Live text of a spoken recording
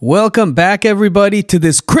Welcome back, everybody, to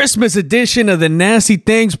this Christmas edition of the Nasty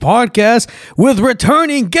Things podcast with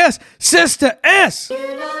returning guest, Sista-S. You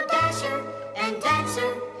know Dasher and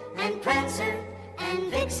Dancer and Prancer and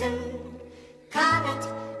Vixen, Comet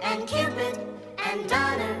and Cupid and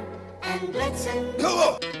Donner and Blitzen. Come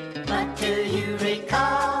on! But do you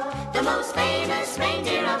recall the most famous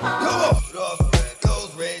reindeer of all? Come on! Rudolph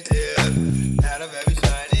those reindeer had a very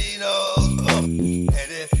shiny nose. And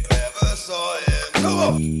if you ever saw him, come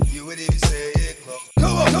on, you would even say it close.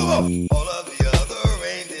 Come on, come on! All of the other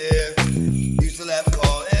reindeer used to laugh and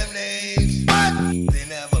call him names. What? They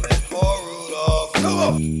never let poor Rudolph, come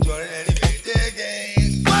on, join any reindeer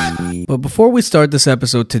games. What? But before we start this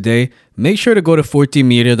episode today, make sure to go to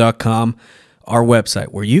 14media.com, our website,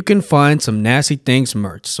 where you can find some Nasty Things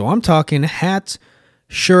merch. So I'm talking hats,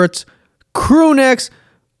 shirts, crew necks,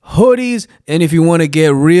 hoodies, and if you want to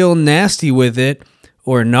get real nasty with it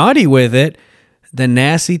or naughty with it, the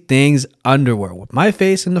Nasty Things underwear with my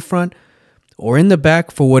face in the front or in the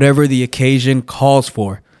back for whatever the occasion calls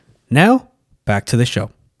for. Now, back to the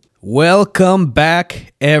show. Welcome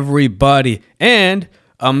back, everybody, and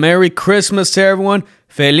a Merry Christmas to everyone.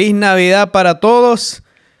 Feliz Navidad para todos.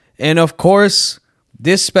 And of course,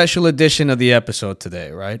 this special edition of the episode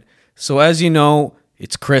today, right? So as you know,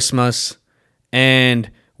 it's Christmas.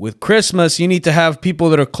 And with Christmas, you need to have people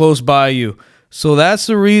that are close by you. So that's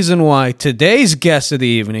the reason why today's guest of the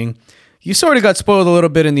evening, you sort of got spoiled a little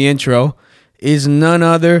bit in the intro, is none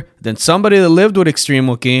other than somebody that lived with Extreme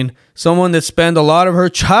Joaquin, someone that spent a lot of her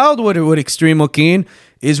childhood with Extreme Joaquin,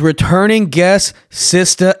 is returning guest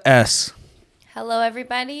Sista-S. Hello,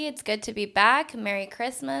 everybody. It's good to be back. Merry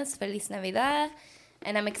Christmas. Feliz Navidad.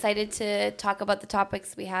 And I'm excited to talk about the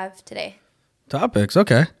topics we have today. Topics,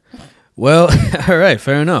 okay. Well, all right,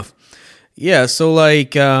 fair enough. Yeah, so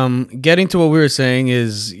getting to what we were saying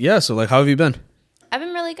is, so how have you been? I've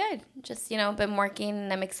been really good. Just, been working,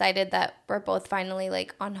 and I'm excited that we're both finally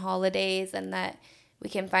on holidays and that we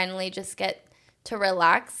can finally just get to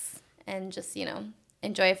relax and just,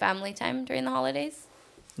 enjoy family time during the holidays.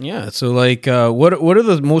 Yeah, so what are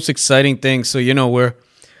the most exciting things? So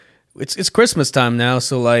it's Christmas time now.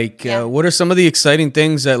 So what are some of the exciting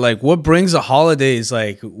things that what brings the holidays?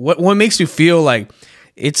 What makes you feel like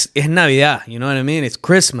it's Navidad? You know what I mean? It's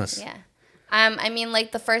Christmas. Yeah.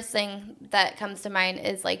 The first thing that comes to mind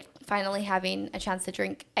is finally having a chance to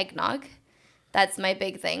drink eggnog. That's my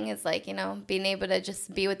big thing. Is being able to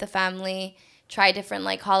just be with the family, try different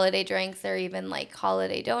holiday drinks or even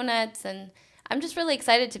holiday donuts, and I'm just really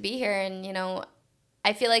excited to be here. And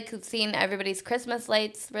I feel like seeing everybody's Christmas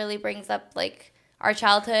lights really brings up our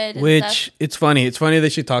childhood and Which stuff. It's funny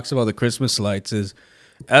that she talks about the Christmas lights. Is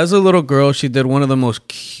as a little girl, she did one of the most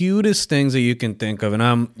cutest things that you can think of.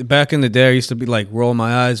 And back in the day, I used to be roll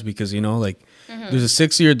my eyes because there's a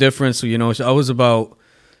 6-year difference. So I was about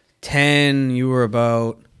 10. You were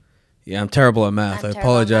about. Yeah, I'm terrible at math. I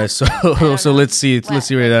apologize. So let's see. Let's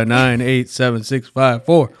see right now. 9, 8, 7, 6, 5,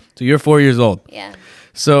 4. So you're 4 years old. Yeah.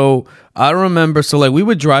 So I remember. So we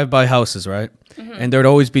would drive by houses, right? Mm-hmm. And there'd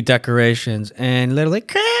always be decorations, and literally,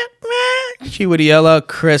 she would yell out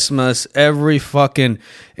Christmas every fucking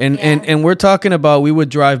and we're talking about we would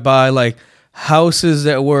drive by houses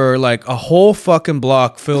that were a whole fucking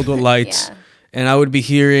block filled with lights. Yeah. And I would be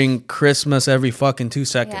hearing Christmas every fucking 2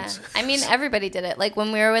 seconds. Yeah. Everybody did it.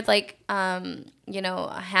 When we were with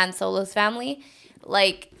Han Solo's family,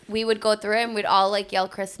 we would go through it and we'd all yell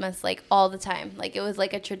Christmas all the time. It was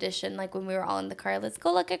a tradition. When we were all in the car, let's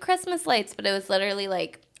go look at Christmas lights. But it was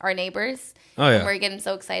literally our neighbors. Oh yeah. And we were getting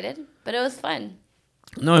so excited, but it was fun.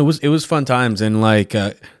 No, it was fun times, and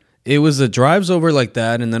it was the drives over like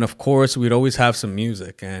that, and then of course we'd always have some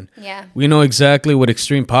music, and we know exactly what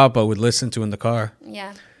Extreme Papa would listen to in the car.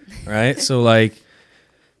 Yeah. Right. So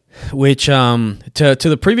which to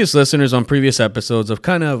the previous listeners on previous episodes, I've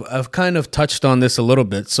kind of touched on this a little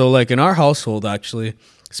bit. So in our household, actually,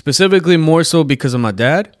 specifically more so because of my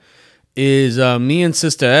dad, is me and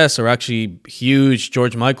Sista-S are actually huge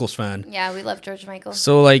George Michael's fan. Yeah, we love George Michael.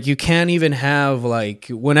 So you can't even have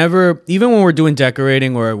whenever, even when we're doing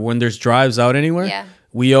decorating or when there's drives out anywhere,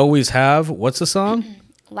 we always have, what's the song?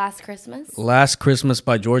 Last Christmas. Last Christmas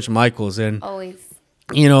by George Michael's. And always.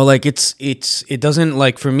 It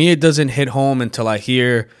doesn't for me, it doesn't hit home until I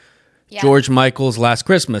hear George Michael's Last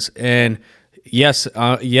Christmas. And yes,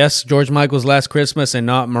 George Michael's Last Christmas, and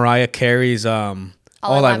not Mariah Carey's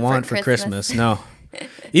All I Want for Christmas. No.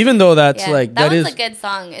 Even though that's that was a good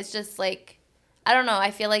song. It's just I don't know.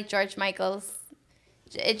 I feel like George Michael's,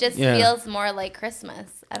 it just feels more like Christmas.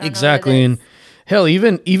 I don't know. Exactly. And hell,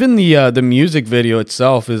 even the music video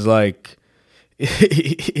itself is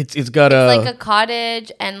it's got like a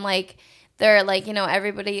cottage, and like they're like, you know,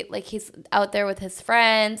 everybody, like he's out there with his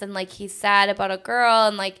friends, and like he's sad about a girl,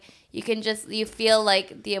 and like you feel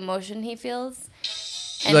like the emotion he feels.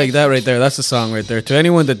 And like that right there. That's the song right there. To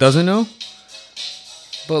anyone that doesn't know,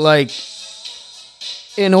 but like,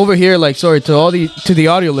 and over here, like, sorry to the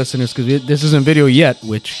audio listeners, because this isn't video yet,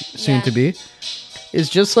 which soon to be. It's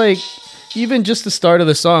just like, even just the start of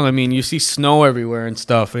the song. I mean, you see snow everywhere and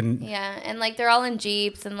stuff, and and like they're all in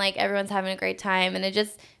Jeeps, and like everyone's having a great time, and it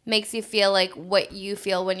just makes you feel like what you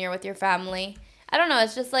feel when you're with your family. I don't know.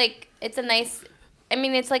 It's just like, it's a nice. I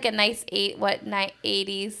mean, it's like a nice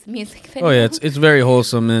 80s music video. Oh yeah, it's very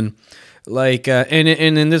wholesome, and like and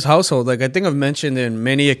in this household, like I think I've mentioned in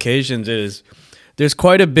many occasions, there's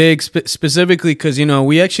quite a big specifically because, you know,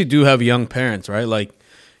 we actually do have young parents, right? Like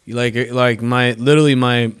my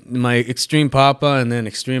extreme papa and then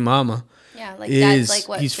extreme mama. Yeah, like that's like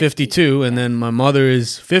what, he's 52 and then my mother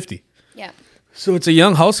is 50. Yeah. So it's a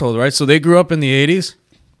young household, right? So they grew up in the 80s.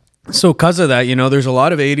 So because of that, you know, there's a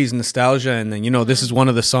lot of 80s nostalgia, and then, you know, this is one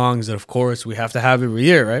of the songs that, of course, we have to have every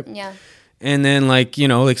year, right? Yeah. And then, like, you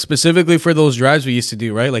know, like specifically for those drives we used to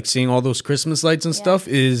do, right? Like seeing all those Christmas lights and stuff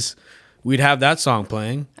we'd have that song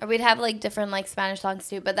playing. Or we'd have like different like Spanish songs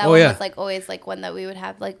too, but that one was like always like one that we would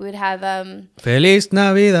have. Like we would have Feliz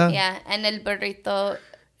Navidad. Yeah, and El Burrito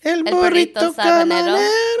Sabanero.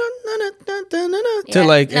 Yeah. To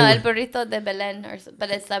like El Burrito de Belén,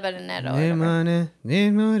 but it's Sabanero.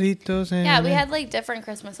 Yeah, we had like different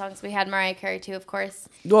Christmas songs. We had Mariah Carey too, of course.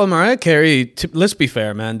 Well, Mariah Carey, let's be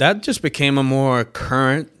fair, man. That just became a more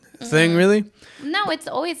current thing, really. No, it's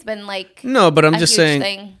always been like but I'm just saying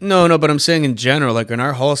thing. No, but I'm saying in general, like in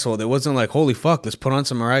our household, it wasn't like, holy fuck, let's put on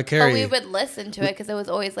some Mariah Carey. But we would listen to it because it was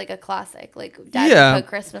always like a classic. Like Dad would put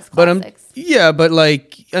Christmas classics. But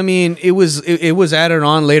like, I mean, it was added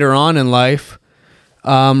on later on in life,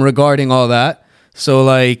 regarding all that. So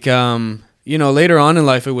like, you know, later on in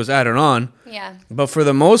life it was added on. Yeah. But for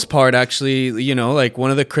the most part, actually, you know, like one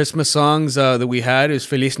of the Christmas songs that we had is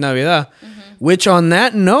Feliz Navidad, which on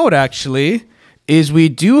that note, actually, is we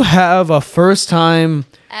do have a first time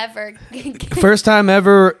ever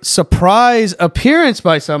surprise appearance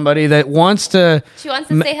by somebody that wants to. She wants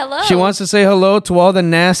to say hello. She wants to say hello to all the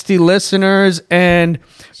nasty listeners and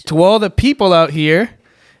to all the people out here.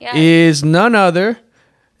 Yeah. Is none other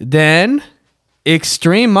than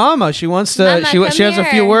Extreme Mama. She wants to. Mama, she has a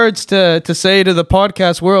few words to say to the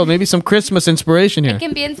podcast world. Maybe some Christmas inspiration here. It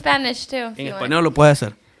can be in Spanish too. En español lo puede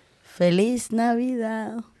hacer. Feliz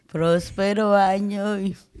Navidad. Próspero año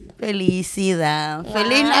y felicidad. Wow.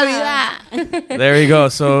 Feliz Navidad. There you go.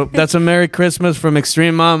 So that's a Merry Christmas from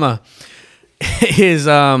Extreme Mama.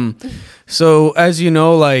 So as you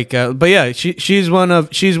know, like, but yeah, she's one of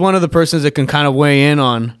the persons that can kind of weigh in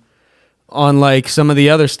on like some of the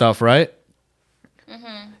other stuff, right?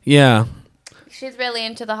 Mm-hmm. Yeah. She's really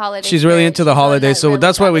into the holidays. She's really into the holidays, so really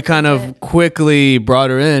that's why we kind of quickly brought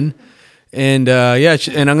her in. And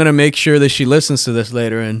and I'm gonna make sure that she listens to this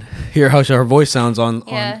later and hear how her voice sounds on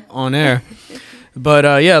air. But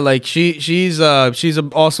like she's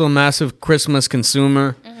also a massive Christmas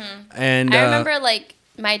consumer. Mm-hmm. And I remember like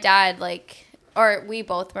my dad, like, or we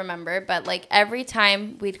both remember, but like every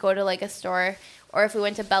time we'd go to like a store, or if we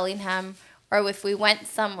went to Bellingham, or if we went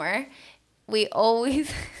somewhere, we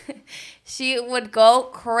always she would go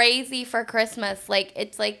crazy for Christmas. Like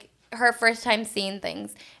it's like her first time seeing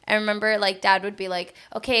things. I remember like Dad would be like,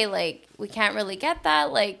 okay, like we can't really get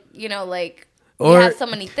that, like, you know, like we have so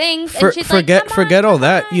many things. And she's forget all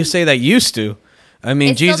that. You say that used to. I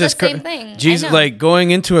mean, it's Jesus, still the same thing. Jesus, like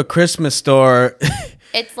going into a Christmas store.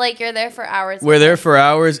 It's like you're there for hours. We're there for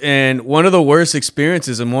hours, and one of the worst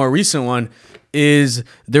experiences, a more recent one, is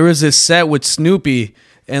there was this set with Snoopy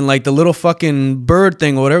and like the little fucking bird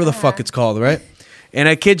thing or whatever the fuck it's called, right? And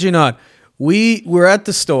I kid you not, we're at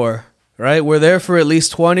the store, right? We're there for at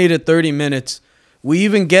least 20 to 30 minutes. We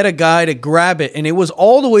even get a guy to grab it, and it was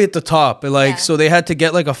all the way at the top. Like, so they had to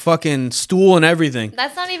get like a fucking stool and everything.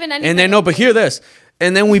 That's not even anything. And then, no, but hear this.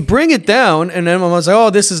 And then we bring it down, and then Mama's like, oh,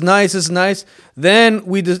 this is nice, this is nice.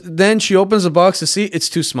 Then she opens the box to see it's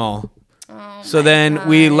too small. Oh, so then God.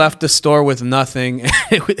 We left the store with nothing,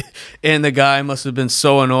 and the guy must have been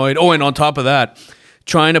so annoyed. Oh, and on top of that,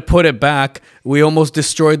 trying to put it back, we almost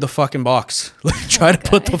destroyed the fucking box. Like, try to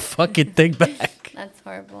put the fucking thing back. That's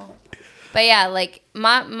horrible. But yeah, like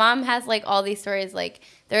mom has like all these stories. Like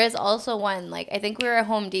there is also one, like I think we were at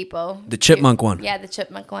Home Depot. The chipmunk one. Yeah, the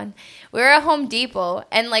chipmunk one. We were at Home Depot,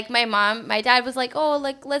 and like my dad was like, oh,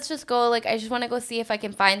 like let's just go. Like I just want to go see if I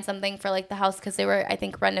can find something for like the house, because they were, I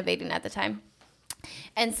think, renovating at the time.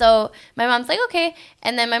 And so my mom's like, okay.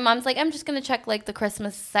 And then my mom's like, I'm just going to check like the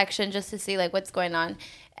Christmas section just to see like what's going on.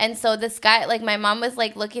 And so this guy, like my mom was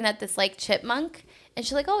like looking at this like chipmunk and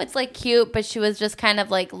she's like, oh, it's like cute. But she was just kind of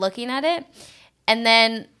like looking at it. And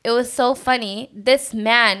then it was so funny. This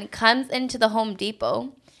man comes into the Home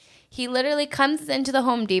Depot. He literally comes into the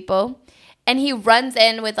Home Depot and he runs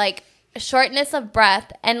in with like shortness of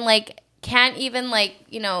breath and like can't even like,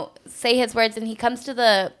 you know, say his words. And he comes to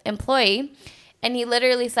the employee and he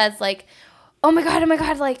literally says like, oh my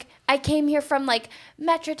God, like I came here from like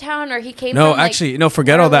Metrotown, or he came No, from like, actually, no,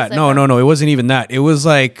 forget all that. No, it wasn't even that. It was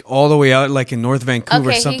like all the way out like in North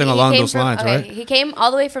Vancouver, something along those lines, right? He came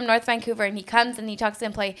all the way from North Vancouver and he comes and he talks to the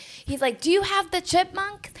employee. He's like, do you have the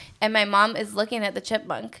chipmunk? And my mom is looking at the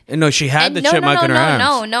chipmunk. And no, she had the chipmunk in her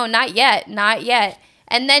arms. No, not yet.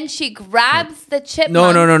 And then she grabs the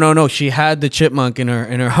chipmunk. No. She had the chipmunk in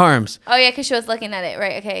her arms. Oh yeah, because she was looking at it,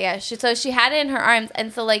 right? Okay, yeah. So she had it in her arms,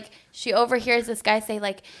 and so like she overhears this guy say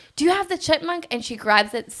like, "Do you have the chipmunk?" And she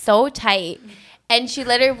grabs it so tight, and she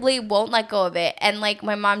literally won't let go of it. And like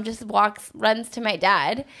my mom just runs to my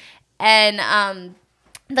dad, and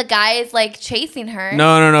the guy is like chasing her.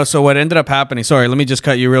 No. So what ended up happening? Sorry, let me just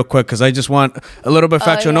cut you real quick because I just want a little bit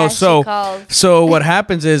factual. Yeah, So what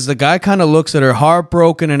happens is the guy kind of looks at her,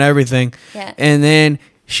 heartbroken and everything, and then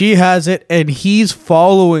she has it, and he's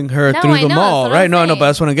following her through the mall, right? No, but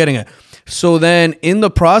that's what I'm getting at. So then, in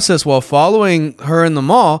the process, while following her in the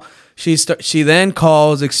mall, she then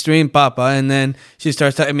calls Extreme Papa, and then she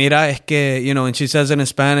starts to mira es que, you know, and she says it in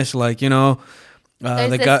Spanish, like, you know.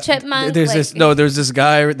 There's this chipmunk. There's this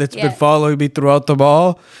guy that's been following me throughout the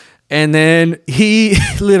mall, and then he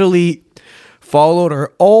literally followed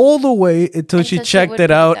her all the way until she checked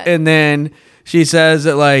it out, and then she says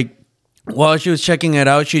that like while she was checking it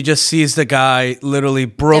out, she just sees the guy literally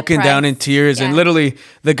broken down in tears, and literally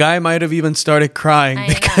the guy might have even started crying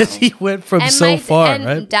because he went from so far.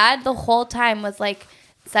 And Dad the whole time was like,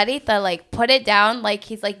 Sarita, like, put it down. Like,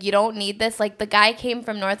 he's like, you don't need this. Like, the guy came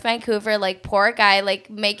from North Vancouver. Like, poor guy. Like,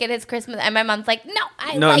 make it his Christmas. And my mom's like, no,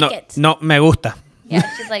 I like it. No, me gusta. Yeah,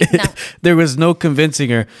 she's like, no. There was no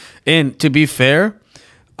convincing her. And to be fair,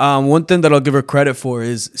 one thing that I'll give her credit for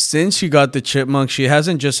is since she got the chipmunk, she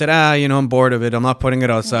hasn't just said, I'm bored of it. I'm not putting it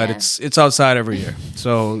outside. Yeah. It's outside every year.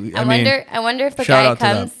 So I wonder if the guy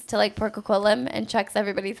comes to like Port Coquitlam and checks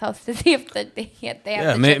everybody's house to see if they have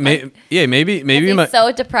the chipmunk. Maybe he's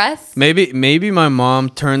so depressed. Maybe my mom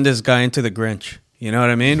turned this guy into the Grinch. You know what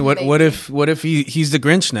I mean? What if he's the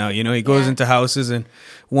Grinch now? You know, he goes into houses and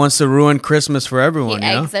wants to ruin Christmas for everyone. He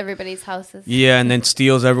eggs everybody's houses. Yeah, and then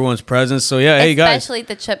steals everyone's presents. So yeah, hey guys, especially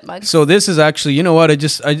the chipmunks. So this is actually, you know what? It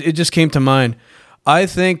just came to mind. I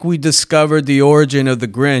think we discovered the origin of the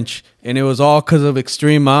Grinch, and it was all because of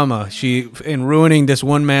Extreme Mama. She, in ruining this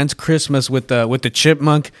one man's Christmas with the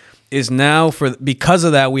chipmunk, is now because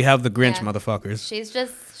of that we have the Grinch, motherfuckers.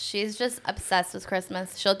 She's just obsessed with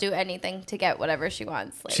Christmas. She'll do anything to get whatever she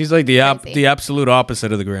wants. Like, she's like the absolute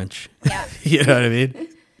opposite of the Grinch. Yeah. You know what I mean?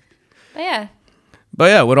 But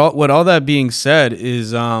yeah. With all that being said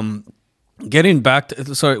is getting back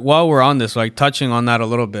to while we're on this, like touching on that a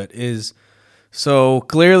little bit is so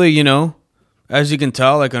clearly, you know, as you can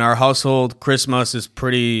tell, like in our household, Christmas is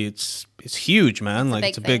it's huge, man.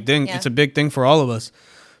 It's a big thing. Yeah. It's a big thing for all of us.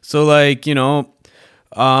 So like, you know,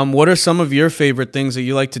 what are some of your favorite things that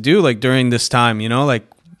you like to do like during this time? You know, like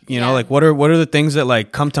like what are the things that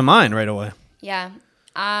like come to mind right away? Yeah,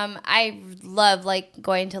 I love like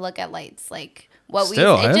going to look at lights. Like what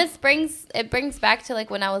it brings back to like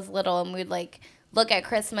when I was little and we'd like look at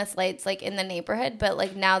Christmas lights like in the neighborhood. But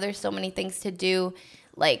like now there's so many things to do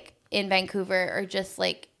like in Vancouver or just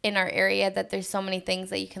like in our area that there's so many things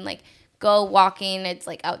that you can like go walking. It's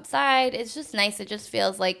like outside. It's just nice. It just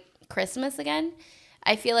feels like Christmas again.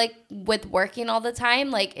 I feel like with working all the time,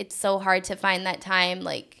 like it's so hard to find that time,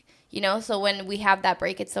 like, you know, so when we have that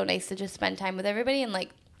break, it's so nice to just spend time with everybody and like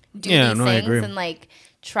do these things and like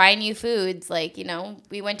try new foods. Like, you know,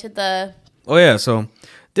 we went to the... Oh yeah. So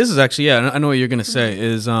this is actually, I know what you're going to say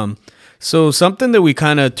is, so something that we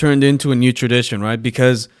kind of turned into a new tradition, right?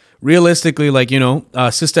 Because realistically, like, you know,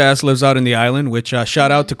 sista-S lives out in the island, which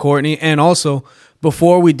shout out to Courtney. And also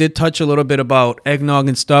before we did touch a little bit about eggnog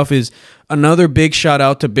and stuff is another big shout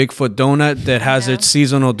out to Bigfoot Donut that has its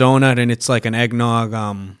seasonal donut and it's like an eggnog.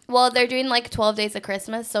 Well, they're doing like 12 days of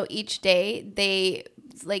Christmas. So each day they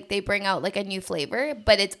bring out like a new flavor,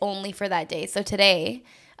 but it's only for that day. So today,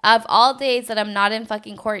 of all days that I'm not in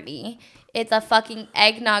fucking Courtney, it's a fucking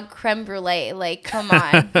eggnog creme brulee. Like, come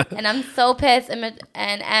on. And I'm so pissed. And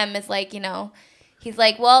M is like, you know, he's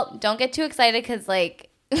like, well, don't get too excited because like,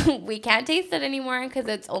 we can't taste it anymore because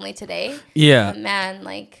it's only today. Yeah. But man,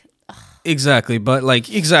 like, Exactly. But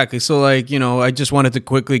like, exactly. So like, you know, I just wanted to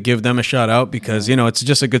quickly give them a shout out because, you know, it's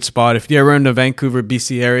just a good spot. If you're ever in the Vancouver,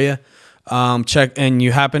 BC area, check, and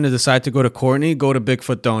you happen to decide to go to Courtney, go to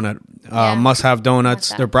Bigfoot Donut. Must have donuts. Must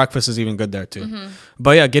have. Their breakfast is even good there too.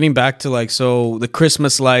 But yeah, getting back to like, so the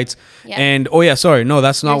Christmas lights and sorry, no,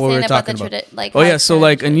 that's not You're what we're saying about talking the about. like, Oh how yeah, it's so turned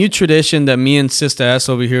like a into- new tradition that me and sista-S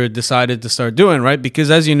over here decided to start doing, right?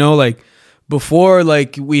 Because as you know, like before,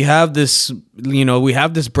 like we have this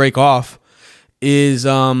break off is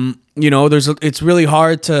you know, it's really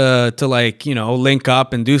hard to like, you know, link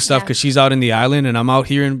up and do stuff because she's out in the island and I'm out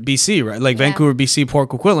here in BC, right? Like Vancouver, BC, Port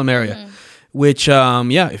Coquitlam area. Which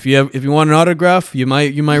if you want an autograph, you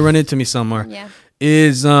might run into me somewhere.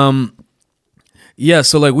 So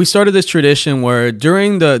like we started this tradition where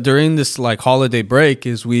during this like holiday break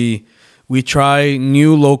is we try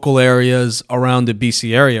new local areas around the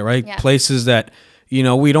BC area, right? Yeah. Places that, you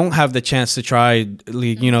know, we don't have the chance to try,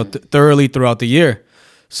 you know, thoroughly throughout the year.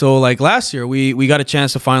 So like last year, we got a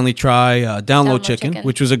chance to finally try Download Chicken,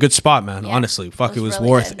 which was a good spot, man. Yeah. Honestly, fuck, it was really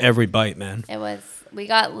worth good. every bite, man. It was. We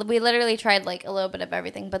literally tried like a little bit of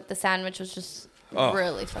everything, but the sandwich was just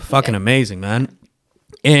really Fucking good. amazing, man.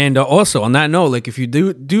 And also on that note, like if you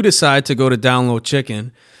do decide to go to Download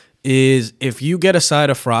Chicken, is if you get a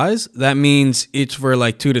side of fries, that means it's for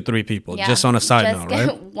like 2 to 3 people. Yeah. Just on a side Just note, get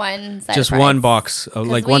right? One side. Just of fries. one box, of,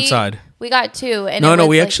 like one side. We got 2, and No,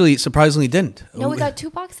 we like, actually surprisingly didn't. No, we got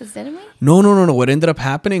 2 boxes, didn't we? No. What ended up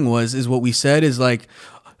happening is what we said is like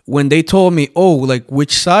when they told me, oh, like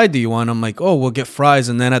which side do you want? I'm like, oh, we'll get fries.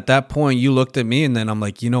 And then at that point, you looked at me, and then I'm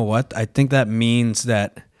like, you know what? I think that means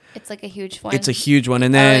that It's like a huge one. it's a huge one.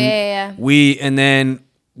 And then yeah.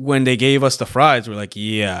 when they gave us the fries, we're like,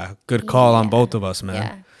 yeah, good call on both of us, man.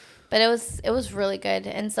 Yeah, but it was really good,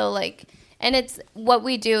 and so like, and it's what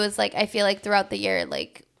we do is like I feel like throughout the year,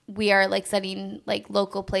 like we are like setting like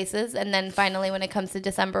local places, and then finally when it comes to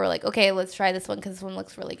December, we're like, okay, let's try this one because this one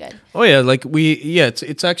looks really good. Oh yeah, like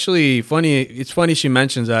it's actually funny. It's funny she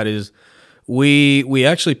mentions that is we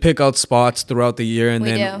actually pick out spots throughout the year and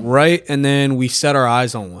then we set our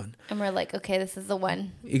eyes on one. And we're like, okay, this is the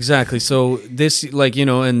one. Exactly. So this, like, you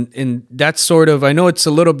know, and that's sort of, I know it's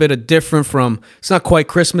a little bit of different from, it's not quite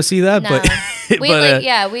Christmassy that, but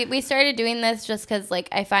we started doing this just because like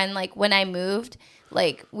I find like when I moved,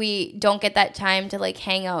 like we don't get that time to like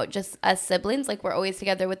hang out just us siblings. Like we're always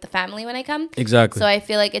together with the family when I come. Exactly. So I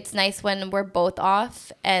feel like it's nice when we're both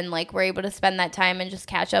off and like we're able to spend that time and just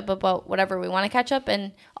catch up about whatever we want to catch up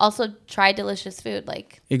and also try delicious food.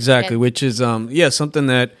 Like exactly, which is something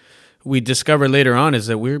that we discovered later on is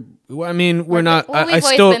that we're not. Well, we've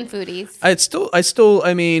always been foodies.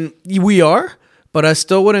 I mean, we are, but I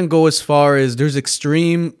still wouldn't go as far as there's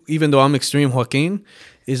extreme. Even though I'm extreme, Joaquin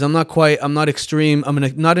I'm not extreme. I'm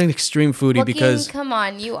not an extreme foodie Joaquin, because come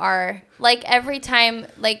on, you are like every time,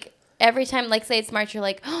 like say it's March, you're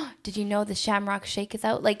like, oh, did you know the Shamrock Shake is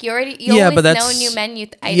out? Like you always know new menu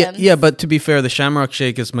items. Yeah, but to be fair, the Shamrock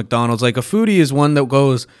Shake is McDonald's. Like a foodie is one that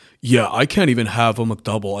goes, yeah, I can't even have a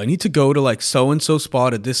McDouble. I need to go to like so and so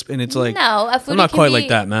spot at this, and it's like, no, a foodie I'm not quite like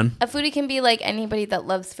that, man. A foodie can be like anybody that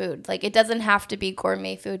loves food. Like it doesn't have to be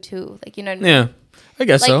gourmet food too. Like you know what I mean? Yeah, I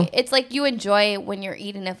guess so. It's like you enjoy when you're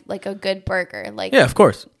eating a good burger. Like yeah, of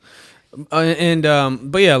course. But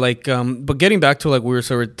getting back to like we were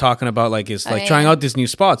sort of talking about, like is like trying out these new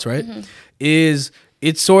spots, right? Mm-hmm. Is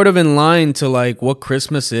it's sort of in line to like what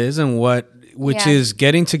Christmas is and which is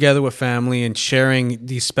getting together with family and sharing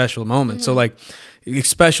these special moments. So like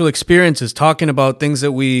special experiences, talking about things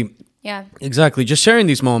that we exactly just sharing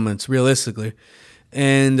these moments realistically.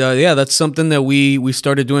 And that's something that we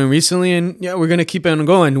started doing recently, and we're gonna keep on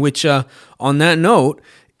going. Which on that note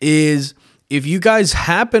is, if you guys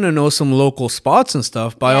happen to know some local spots and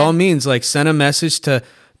stuff, by all means, like send a message to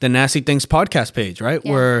the Nasty Things podcast page, right?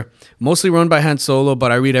 Yeah. We're mostly run by Han Solo,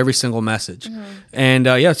 but I read every single message. Mm-hmm.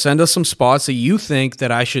 And send us some spots that you think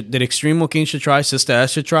that Extreme Joaquin should try,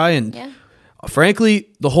 sista-S should try, and frankly,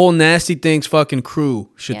 the whole Nasty Things fucking crew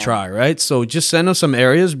should try, right? So just send us some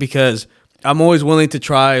areas, because I'm always willing to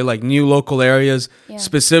try like new local areas,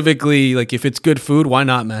 specifically like if it's good food, why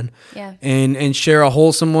not, man? Yeah. And share a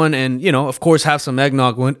wholesome one, and of course have some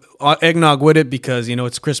eggnog with it, because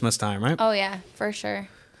it's Christmas time, right? Oh yeah, for sure.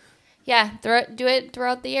 Yeah, do it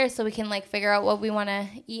throughout the year so we can like figure out what we want to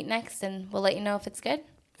eat next, and we'll let you know if it's good.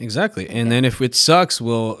 Exactly. And then if it sucks,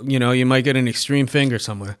 you might get an extreme finger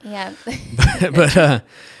somewhere. Yeah. but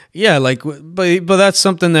that's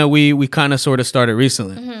something that we kind of sort of started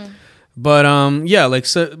recently. Mm-hmm. But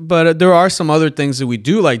but there are some other things that we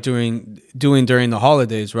do like doing during the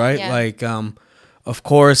holidays, right? Yeah. Like of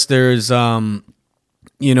course, there's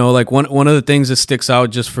you know, like one of the things that sticks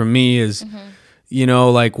out just for me is, you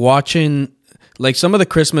know, like watching like some of the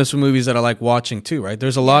Christmas movies that I like watching too, right?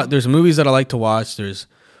 There's a lot. There's movies that I like to watch. There's,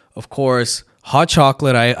 of course, hot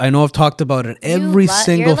chocolate. I know I've talked about it every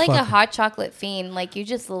single. You're like a fucking- hot chocolate fiend. Like you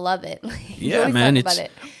just love it. Like, you Yeah, always man. talk It's about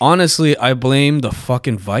it. honestly, I blame the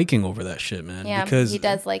fucking Viking over that shit, man. Yeah, because he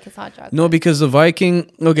does like his hot chocolate. No, because the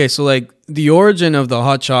Viking. Okay, so like the origin of the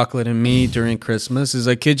hot chocolate and me during Christmas is,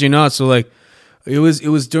 I kid you not. So like, it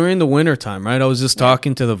was during the winter time, right? I was just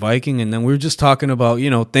talking to the Viking, and then we were just talking about, you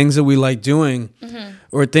know, things that we like doing,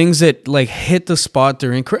 or things that like hit the spot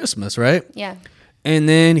during Christmas, right? Yeah. And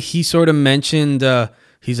then he sort of mentioned,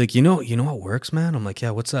 he's like, you know what works, man? I'm like, yeah,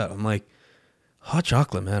 what's that? I'm like, hot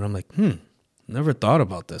chocolate, man. I'm like, never thought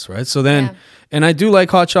about this, right? So then, Yeah. and I do like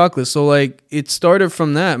hot chocolate. So like, it started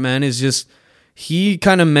from that, man. Is just, he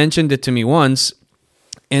kind of mentioned it to me once.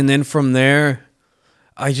 And then from there,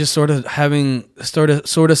 I just started having, I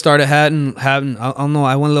don't know,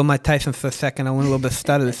 I went a little Mike Tyson for a second. I went a little bit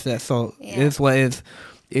stutter. So it's what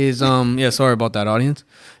is, yeah, sorry about that, audience.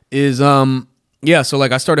 Yeah, so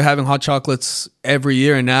like I started having hot chocolates every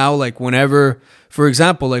year, and now like whenever, for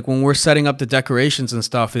example, like when we're setting up the decorations and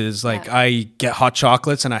stuff, is like I get hot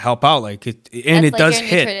chocolates and I help out, like it, and That's it like does your new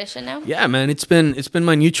hit. tradition now? Yeah, man, it's been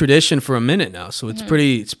my new tradition for a minute now, so it's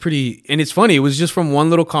pretty, and it's funny. It was just from one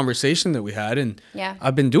little conversation that we had, and Yeah.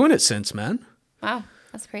 I've been doing it since, man. Wow,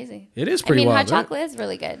 that's crazy. It is pretty I mean, wild, hot right? chocolate is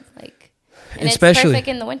really good. Like, and Especially- it's perfect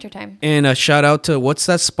in the wintertime. And a shout out to, what's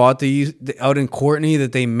that spot that you out in Courtney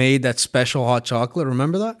that they made that special hot chocolate?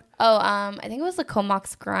 Remember that? Oh, I think it was the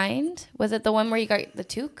Comox grind. Was it the one where you got the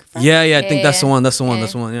toque from? Yeah, I think that's the one. That's the one. Yeah.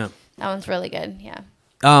 That's the one. Yeah. That one's really good. Yeah.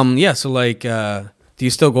 Yeah. So like, do you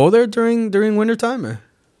still go there during wintertime? Or?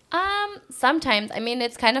 Sometimes. I mean,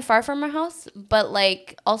 it's kind of far from our house, but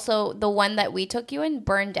like also the one that we took you in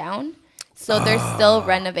burned down. So they're still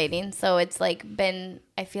renovating. So it's like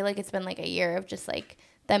I feel like it's been like a year of just like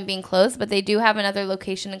them being closed, but they do have another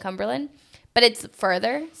location in Cumberland, but it's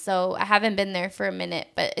further. So I haven't been there for a minute,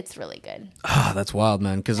 but it's really good. Ah, that's wild,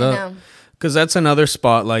 man. Because I know. that's another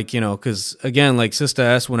spot. Like, you know, because again, like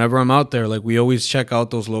sista-S, whenever I'm out there, like we always check out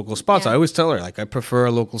those local spots. Yeah. I always tell her like I prefer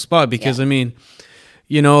a local spot because Yeah. I mean,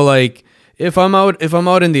 you know, like if I'm out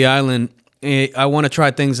in the island, I want to try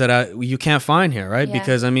things that you can't find here, right? Yeah.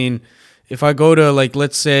 Because I mean, if I go to like,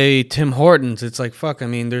 let's say Tim Hortons, it's like, fuck, I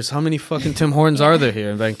mean, there's how many fucking Tim Hortons are there here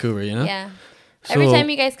in Vancouver, you know? Yeah. Every So- time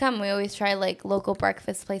you guys come, we always try like local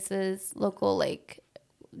breakfast places, local like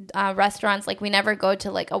restaurants. Like we never go to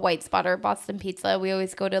like a White Spot or Boston Pizza. We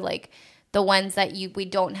always go to like the ones that we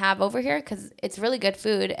don't have over here because it's really good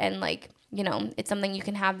food and like, you know, it's something you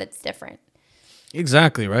can have that's different.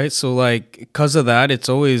 Exactly, right? So like because of that, it's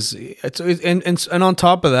always and on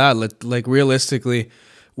top of that, like realistically,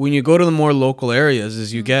 when you go to the more local areas,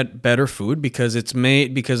 is you get better food because it's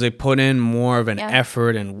made because they put in more of an Yeah.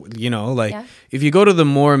 effort, and you know, like Yeah. if you go to the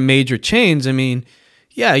more major chains, I mean,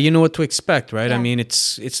 yeah, you know what to expect, right? I Yeah. mean,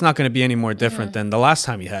 it's not going to be any more different than the last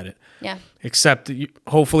time you had it, Yeah. except that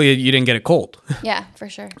hopefully you didn't get it cold. Yeah, for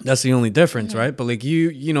sure. That's the only difference, right? But like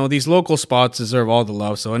you know, these local spots deserve all the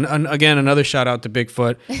love. So and again, another shout out to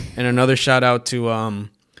Bigfoot, and another shout out to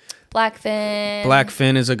Blackfin.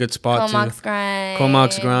 Blackfin is a good spot Comox too. grind.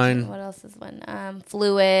 Comox grind. What else is one?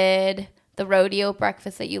 Fluid. The rodeo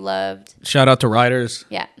breakfast that you loved. Shout out to Riders.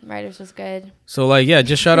 Yeah, Riders was good. So like, yeah,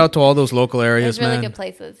 just shout out to all those local areas, There's really man. good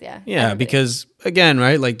places. Yeah. Yeah, Everybody. because again,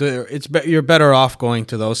 right? Like you're better off going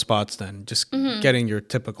to those spots than just Mm-hmm. getting your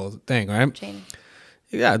typical thing, right? Chain.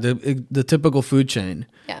 Yeah, the typical food chain.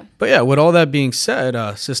 Yeah. But yeah, with all that being said,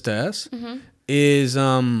 sista-S Mm-hmm. is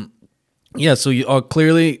yeah. So you are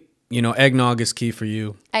clearly, you know, eggnog is key for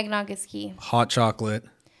you. Eggnog is key. Hot chocolate.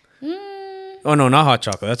 Oh no, not hot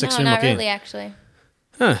chocolate. That's No, extreme not okay. really, actually.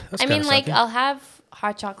 Huh, that's I mean, kinda like, sucky. I'll have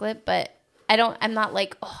hot chocolate, but I'm not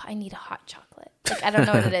like, oh, I need a hot chocolate. Like, I don't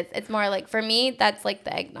know what it is. It's more like, for me, that's like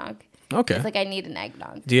the eggnog. Okay. It's like, I need an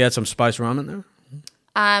eggnog. Do you add some spice rum in there?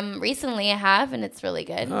 Recently I have, and it's really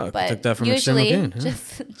good. Oh, I but took that from Extreme usually, Again,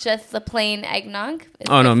 huh? just the plain eggnog. is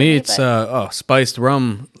Oh good no, for me it's but spiced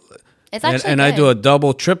rum, it's and, actually and I good. do a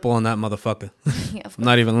double, triple on that motherfucker. Yeah, of I'm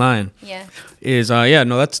not even lying. Yeah. Is yeah,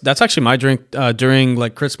 no, that's actually my drink during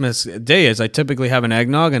like Christmas Day. Is I typically have an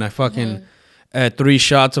eggnog and I fucking add 3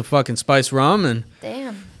 shots of fucking spiced rum and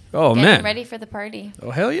Damn. oh Getting man, ready for the party.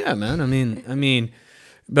 oh hell yeah, man. I mean,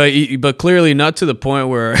 but clearly not to the point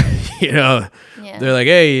where you know Yeah. they're like,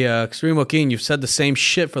 hey, Extreme Joaquin, you've said the same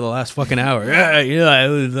shit for the last fucking hour. Yeah,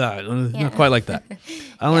 not quite like that.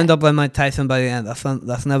 I'll end up like Mike Tyson by the end.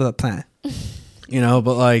 That's never the plan. You know,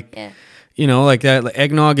 but like. Yeah. you know, like that. Like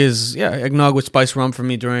eggnog with spiced rum for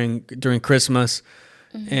me during Christmas,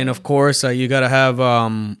 and of course you gotta have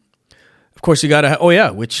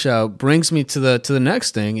which brings me to the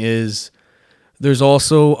next thing is there's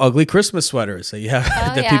also ugly Christmas sweaters that you have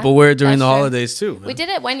that people wear during the holidays too. We did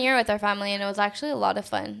it one year with our family, and it was actually a lot of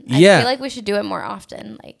fun. Yeah. I feel like we should do it more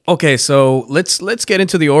often. Like, okay, so let's get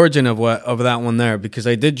into the origin of that one there, because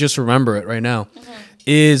I did just remember it right now.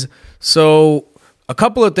 Is so a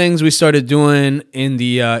couple of things we started doing in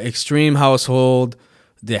the Extreme household,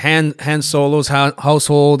 the Han Solo's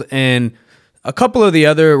household, and a couple of the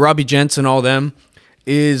other Robbie Gents and all them.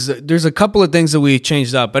 Is there's a couple of things that we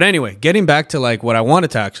changed up. But anyway, getting back to like what I wanted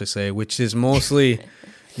to actually say, which is mostly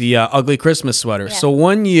the ugly Christmas sweater. Yeah. So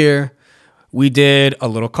one year we did a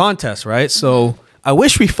little contest, right? So I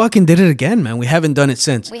wish we fucking did it again, man. We haven't done it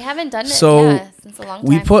since. We haven't done it since a long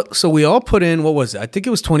time. We all put in, what was it? I think it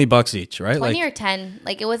was $20 each, right? 20 or 10.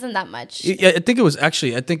 Like it wasn't that much. Yeah, I think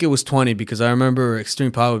it was 20, because I remember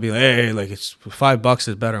Extreme Power would be like, hey, like it's $5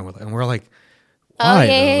 is better. And we're like, why?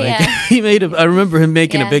 He made I remember him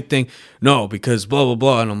making a big thing. No, because blah blah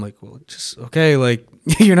blah, and I'm like, well, just okay. Like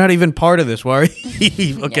you're not even part of this. Why are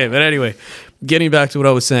you? Okay, but anyway, getting back to what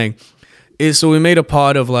I was saying is, so we made a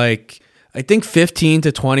pot of like I think 15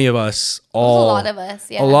 to 20 of us. All a lot of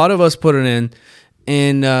us. Yeah, a lot of us put it in,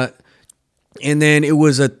 and then it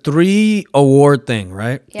was a 3 award thing,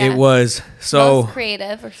 right? Yeah. It was so most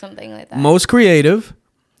creative or something like that. Most creative,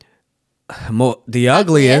 the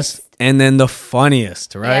ugliest. And then the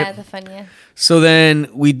funniest, right? Yeah, the funniest. So then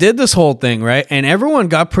we did this whole thing, right? And everyone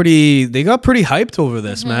got pretty hyped over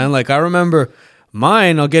this, man. Like I remember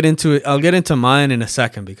mine, I'll get into mine in a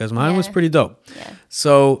second, because mine was pretty dope. Yeah.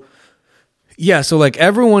 So like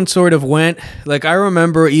everyone sort of went, like I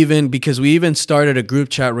remember even, because we even started a group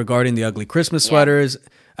chat regarding the ugly Christmas sweaters.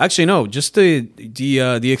 Actually, no, just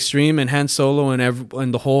the Extreme and Han Solo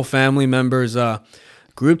and the whole family members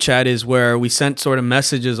group chat is where we sent sort of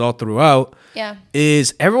messages all throughout. Yeah.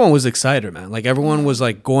 Is everyone was excited, man. Like everyone was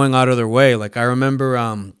like going out of their way. Like I remember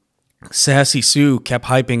Sassy Sue kept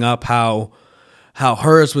hyping up how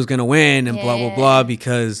hers was gonna win and blah blah blah,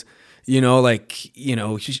 because she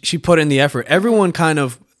put in the effort. Everyone kind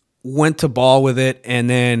of went to ball with it, and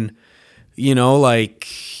then do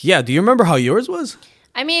you remember how yours was?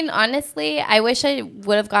 I mean, honestly, I wish I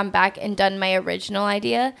would have gone back and done my original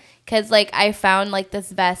idea, because like I found like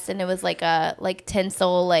this vest, and it was like a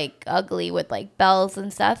tinsel, like ugly with like bells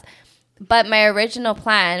and stuff. But my original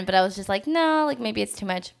plan, but I was just like, no, like maybe it's too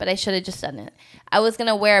much, but I should have just done it. I was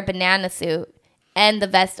gonna wear a banana suit and the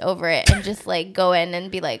vest over it, and just like go in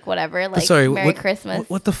and be like, whatever, like Merry Christmas.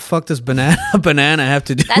 What the fuck does banana have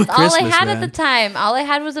to do with Christmas? That's all I had at the time. All I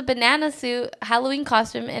had was a banana suit, Halloween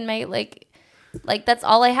costume, and my like that's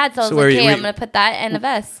all I had. So I was like, hey, I'm gonna put that and a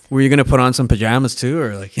vest. Were you gonna put on some pajamas too,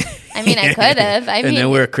 or like? I mean, I could have. And then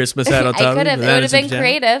wear a Christmas hat on top. I could have. It would have been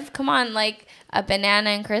creative. Come on, like a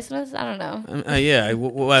banana and Christmas. I don't know. Yeah.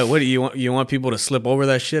 What do you want? You want people to slip over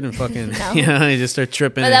that shit and fucking no. You just start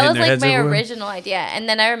tripping. But and that was their like heads my everywhere? original idea. And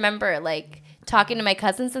then I remember like talking to my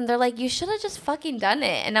cousins, and they're like, "You should have just fucking done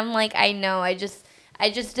it." And I'm like, "I know. I just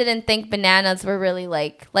didn't think bananas were really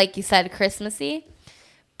like you said, Christmassy."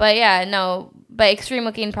 But yeah, no. But Extreme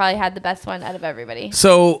Looking probably had the best one out of everybody.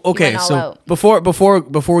 So okay, so before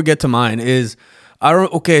we get to mine is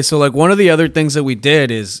so like one of the other things that we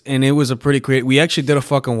did is, and it was a pretty creative. We actually did a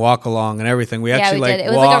fucking walk along and everything. We actually did. It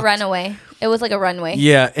was like a runaway. It was like a runway.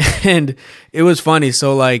 Yeah, and it was funny.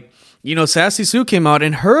 So like Sassy Sue came out,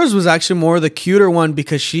 and hers was actually more the cuter one,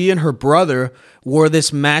 because she and her brother wore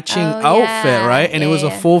this matching outfit, right? And it was a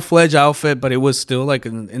full-fledged outfit, but it was still like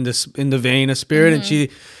in the vein of Spirit, and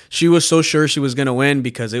she was so sure she was gonna win,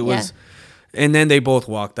 because it was. And then they both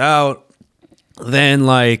walked out. Then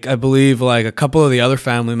like I believe like a couple of the other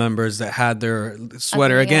family members that had their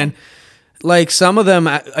sweater again. Like some of them,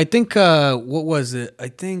 I think, what was it? I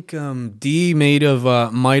think Dee might have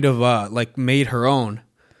like made her own.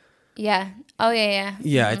 Yeah. Oh yeah.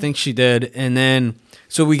 Yeah, I think she did. And then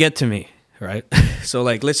so we get to me, right? So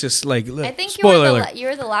like let's just like I think spoiler you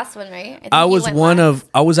were the last one, right? I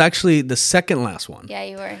was actually the second last one. Yeah,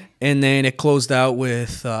 you were. And then it closed out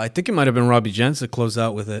with I think it might have been Robbie Gents that closed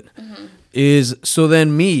out with it. Is so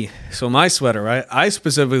then so my sweater, right? I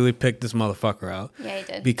specifically picked this motherfucker out. Yeah, you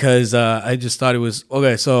did. Because I just thought it was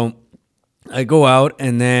okay. So I go out,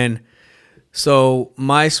 and then so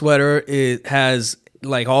my sweater, it has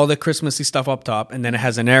like all the Christmassy stuff up top, and then it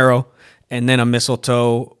has an arrow, and then a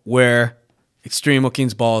mistletoe where Extreme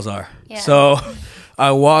Looking's balls are. Yeah. So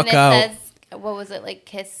I walk out. Says, what was it, like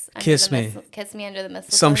kiss me kiss me under the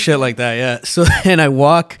mistletoe? Some shit like that, yeah. So then I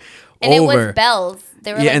walk And over. it was bells.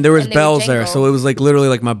 They were Yeah, like, and there was they would bells there, jingle. so it was like literally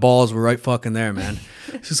like my balls were right fucking there, man.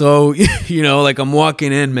 So like I'm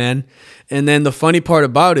walking in, man, and then the funny part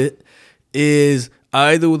about it is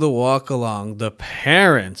I do the walk along. The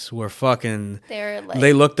parents were fucking. They were like,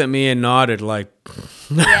 They looked at me and nodded like,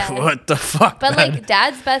 Yeah. "What the fuck?" but man? like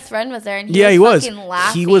Dad's best friend was there, and yeah, he was. fucking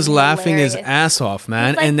laughing. He was laughing his hilarious. ass off, man.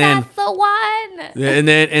 He's like, and then that's the one.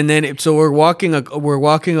 yeah, and then so we're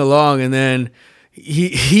walking along, and then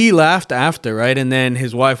he laughed after, right? And then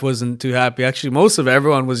his wife wasn't too happy. Actually, most of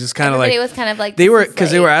everyone was just kind of like, Everybody was kind of like, they this were, is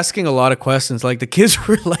because they were like- asking a lot of questions. Like the kids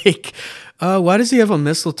were like, why does he have a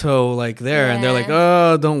mistletoe like there? And they're like,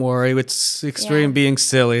 Yeah. oh, don't worry, it's extreme Yeah. being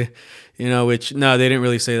silly. Which no, they didn't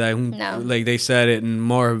really say that. No. Like they said it in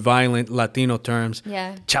more violent Latino terms.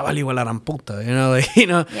 Yeah. Chaval igual a la puta,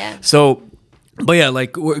 Yeah. So, but yeah,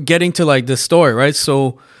 like we're getting to like the story, right?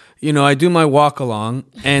 So, I do my walk along,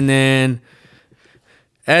 and then,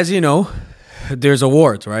 as you know, there's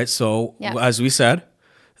awards, right? So, Yeah. as we said,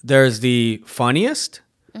 there's the funniest,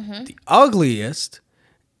 Mm-hmm. the ugliest,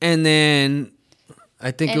 and then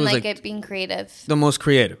I think And it was like like it being creative. the most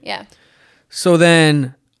creative. Yeah. So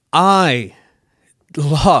then I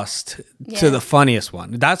lost to Yeah. the funniest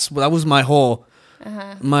one. That was my whole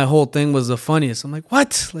my whole thing was the funniest. I'm like,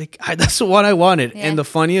 what? Like that's what I wanted. Yeah. And the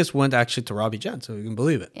funniest went actually to Robbie Jen, so you can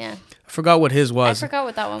believe it. Yeah. I forgot what his I was. forgot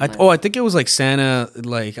what that one was. I think it was like Santa,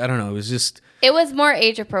 like I don't know, it was just It was more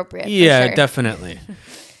age appropriate. yeah, for sure. definitely.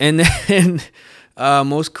 And then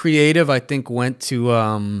most creative I think went to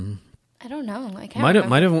I don't know. I can't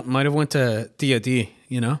remember. might have went to Tia D,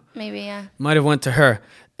 Maybe, yeah. Might have went to her.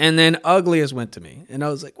 And then ugliest went to me. And I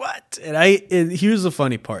was like, what? And here's the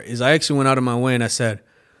funny part is I actually went out of my way and I said,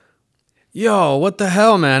 yo, what the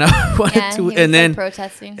hell, man? I wanted Yeah, to he was, and then like,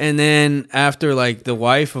 protesting. And then after like the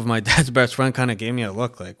wife of my dad's best friend kind of gave me a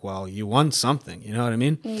look like, well, you won something, you know what I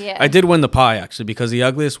mean? Yeah. I did win the pie actually, because the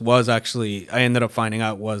ugliest was actually I ended up finding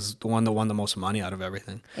out was the one that won the most money out of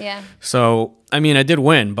everything. Yeah. So I mean I did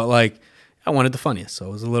win, but like I wanted the funniest. So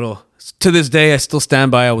it was a little to this day I still stand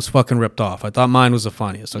by I was fucking ripped off. I thought mine was the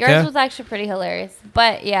funniest. Okay. Yours was actually pretty hilarious.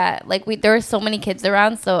 But yeah, like there were so many kids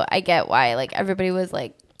around, so I get why. Like everybody was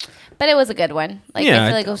like, but it was a good one. Like Yeah, I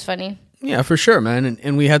feel like it was funny. Yeah, for sure, man.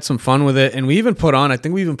 And we had some fun with it. And we even put on, I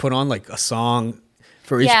think we even put on like a song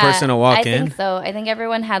for each person to walk I in. think so. I think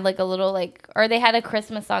everyone had like a little or they had a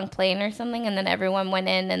Christmas song playing or something, and then everyone went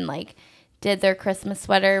in and like did their Christmas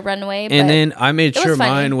sweater runaway. And then I made it was sure funny.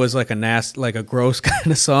 mine was like a gross kind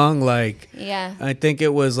of song. Like, Yeah. I think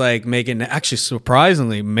it was like actually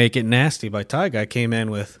surprisingly, Make It Nasty by Tyga. I came in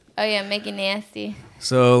with. Oh yeah, make it nasty.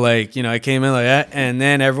 So like, I came in like that, and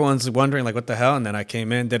then everyone's wondering like, what the hell? And then I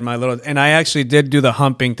came in, did my and I actually did do the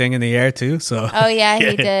humping thing in the air too. So Oh yeah,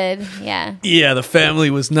 he did. Yeah. yeah, the family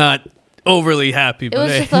was not overly happy. It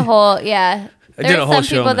was just a whole yeah. I There did a were whole some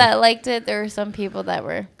show, people man. that liked it. There were some people that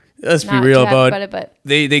were Let's be not real too happy about about it, but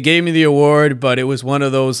they gave me the award, but it was one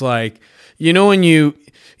of those like,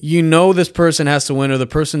 when this person has to win or the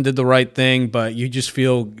person did the right thing, but you just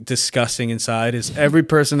feel disgusting inside. Is every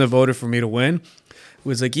person that voted for me to win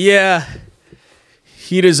was like, yeah,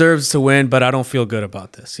 he deserves to win, but I don't feel good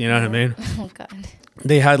about this. You know what I mean? oh god.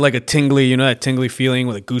 They had like a tingly, that tingly feeling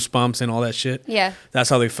with the goosebumps and all that shit. Yeah. That's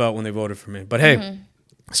how they felt when they voted for me. But hey,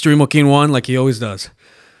 Stream Joaquin won like he always does.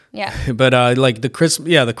 Yeah. But like the Chris,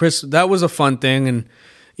 that was a fun thing, and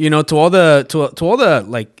to all the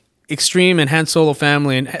like Extreme and Han Solo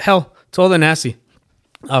family, and hell, to all the nasty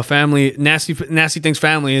family, nasty things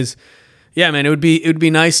family is, yeah, man, it would be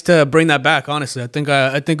nice to bring that back. Honestly, I think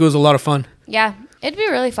it was a lot of fun. Yeah. It'd be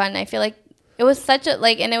really fun. I feel like it was such a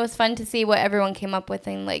and it was fun to see what everyone came up with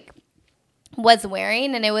and like was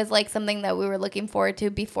wearing, and it was like something that we were looking forward to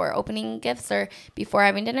before opening gifts or before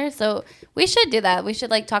having dinner. So we should do that. We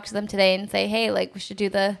should like talk to them today and say, hey, like we should do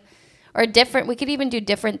we could even do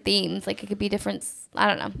different themes. Like it could be different. I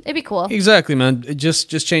don't know. It'd be cool. Exactly, man. Just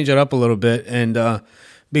change it up a little bit, and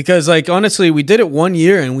because like honestly, we did it 1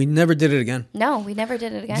 year and we never did it again. No, we never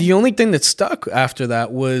did it again. The only thing that stuck after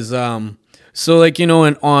that was so like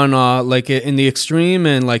like in the Extreme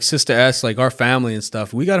and like sista-S, like our family and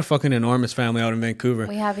stuff, we got a fucking enormous family out in Vancouver.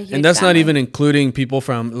 We have a huge and that's not family. even including people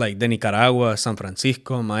from like de Nicaragua, San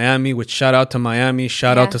Francisco, Miami. Which shout out to Miami,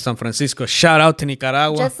 shout out to San Francisco, shout out to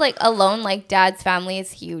Nicaragua. Just like alone, like Dad's family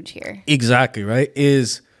is huge here. Exactly right.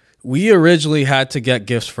 We originally had to get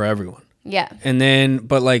gifts for everyone. Yeah. And then,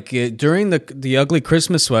 but like during the ugly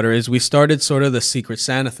Christmas sweater we started sort of the Secret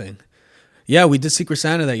Santa thing. Yeah, we did Secret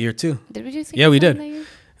Santa that year too. Did we do Secret Yeah, we Santa did. that year?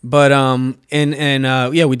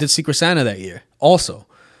 But yeah, we did Secret Santa that year also.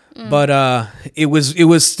 But it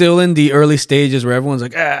was still in the early stages where everyone's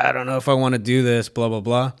like, I don't know if I want to do this, blah blah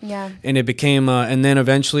blah. Yeah. And it became, and then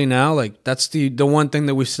eventually now, like that's the one thing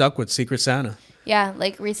that we've stuck with, Secret Santa. Yeah,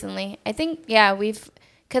 like recently. I think,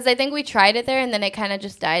 because I think we tried it there and then it kind of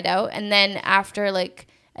just died out. And then after, like,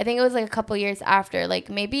 I think it was like a couple years after, like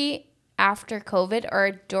maybe after COVID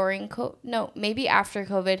or during COVID. No, maybe after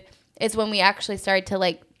COVID is when we actually started to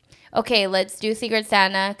like, okay, let's do Secret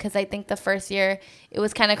Santa. Because I think the first year it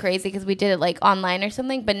was kind of crazy because we did it like online or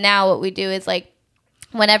something. But now what we do is like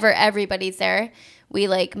whenever everybody's there, we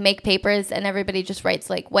like make papers and everybody just writes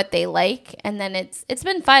like what they like, and then it's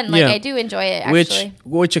been fun. Like I do enjoy it actually.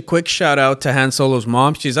 Which a quick shout out to Han Solo's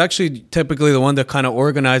mom. She's actually typically the one that kind of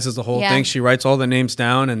organizes the whole thing. She writes all the names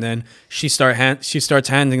down and then she starts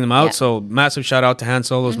handing them out. Yeah. So massive shout out to Han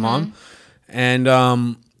Solo's mom. And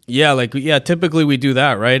typically we do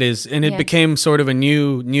that, right? It became sort of a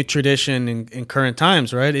new tradition in current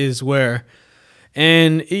times, right? Is where.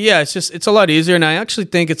 And it's a lot easier, and I actually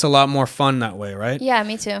think it's a lot more fun that way, right? Yeah,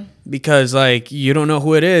 me too. Because like you don't know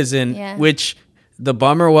who it is, and which the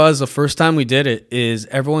bummer was the first time we did it is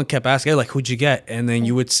everyone kept asking, hey, like, who'd you get? And then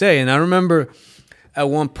you would say, and I remember at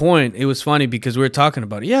one point it was funny because we were talking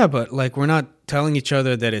about it, but like we're not telling each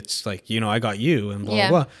other that it's like, I got you and blah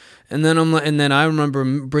blah. And then I remember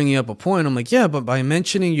bringing up a point. I'm like, but by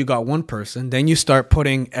mentioning you got one person, then you start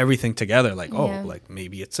putting everything together. Like, like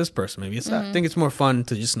maybe it's this person, maybe it's that. I think it's more fun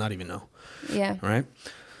to just not even know. Yeah. Right.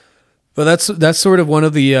 But that's sort of one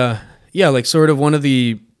of the one of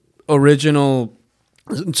the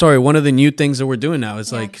one of the new things that we're doing now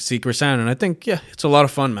is like Secret Santa, and I think it's a lot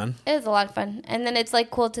of fun, man. It is a lot of fun, and then it's like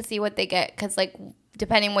cool to see what they get because like.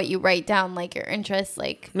 Depending what you write down, like your interests,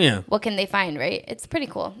 like what can they find, right? It's pretty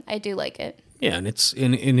cool. I do like it. Yeah, and it's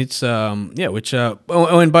and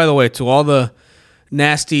by the way, to all the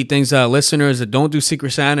nasty things listeners that don't do Secret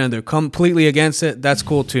Santa and they're completely against it, that's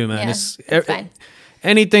cool too, man. It's fine.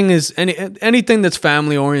 Anything that's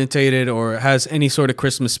family orientated or has any sort of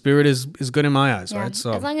Christmas spirit is good in my eyes, right?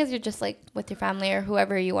 So as long as you're just like with your family or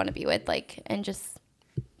whoever you want to be with, like, and just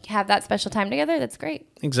have that special time together, that's great.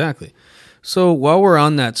 Exactly. So while we're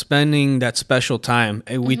on that, spending that special time,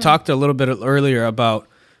 we talked a little bit earlier about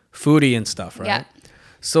foodie and stuff, right? Yeah.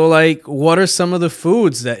 So like, what are some of the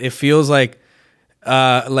foods that it feels like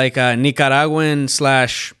a Nicaraguan /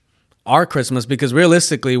 our Christmas? Because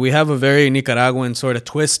realistically, we have a very Nicaraguan sort of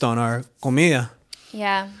twist on our comida.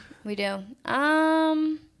 Yeah, we do. Let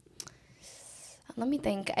me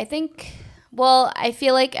think. I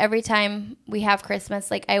feel like every time we have Christmas,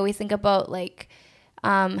 like I always think about like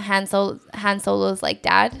Han Solo's like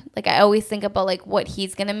dad. Like I always think about like what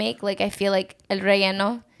he's gonna make. Like I feel like el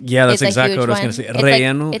relleno. Yeah, that's exactly what I was gonna say.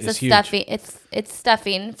 Relleno is huge. Stuffing. It's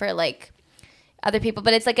stuffing for like other people,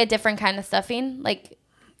 but it's like a different kind of stuffing. Like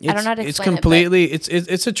I don't know how to explain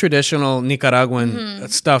it's a traditional Nicaraguan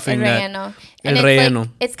stuffing. El relleno. And it's relleno. Like,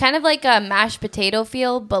 it's kind of like a mashed potato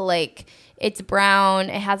feel, but like it's brown.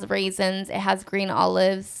 It has raisins. It has green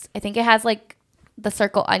olives. I think it has like the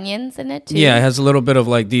circle onions in it too. Yeah, it has a little bit of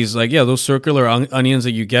like these, like those circular onions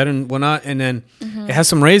that you get and whatnot, and then it has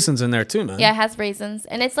some raisins in there too, man. Yeah, it has raisins,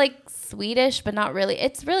 and it's like Swedish, but not really.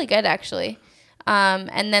 It's really good actually.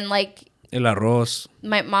 And then like el arroz.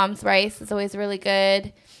 My mom's rice is always really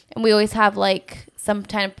good, and we always have like some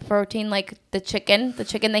kind of protein, like the chicken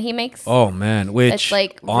that he makes. Oh man, which it's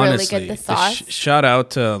like honestly, really good. The sauce. Shout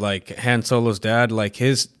out to like Han Solo's dad. Like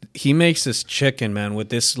he makes this chicken, man, with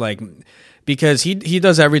this like. Because he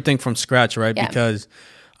does everything from scratch, right? Yeah. Because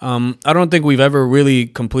I don't think we've ever really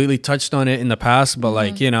completely touched on it in the past, but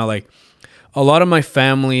like, like a lot of my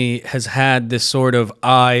family has had this sort of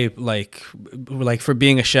eye, like for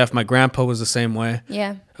being a chef. My grandpa was the same way.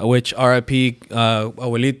 Yeah. Which R.I.P.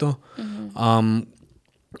 Abuelito.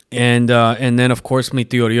 And then of course my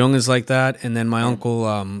tío Orión is like that, and then my uncle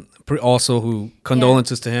also, who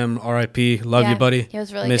condolences to him, R.I.P. Love you, buddy. He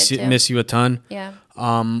was really good too. Miss you a ton. Yeah.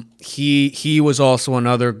 He was also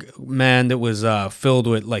another man that was filled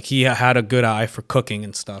with, like, he had a good eye for cooking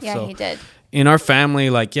and stuff. Yeah, so he did. In our family,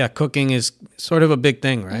 like, cooking is sort of a big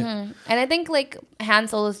thing, right? And I think like Han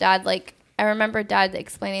Solo's dad, like I remember dad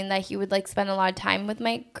explaining that he would like spend a lot of time with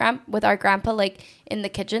with our grandpa, like in the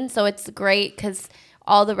kitchen. So it's great because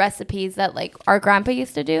all the recipes that like our grandpa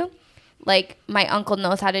used to do, like my uncle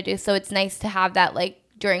knows how to do. So it's nice to have that like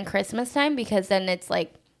during Christmas time, because then it's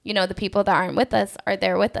like, the people that aren't with us are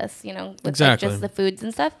there with us, with exactly. like just the foods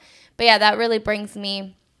and stuff. But yeah, that really brings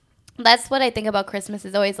me, that's what I think about Christmas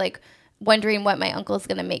is always like, wondering what my uncle's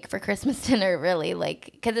gonna make for Christmas dinner, really, like,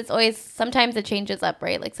 because it's always, sometimes it changes up,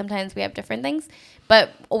 right? Like sometimes we have different things,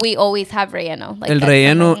 but we always have relleno. Like El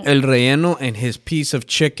relleno and his piece of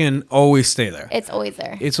chicken always stay there. it's always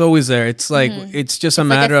there. It's always there. It's like it's just a It's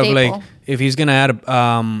like a matter of like staple. if he's gonna add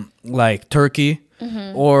like turkey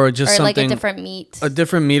or just Or something like a different meat. a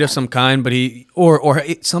different meat of some kind. But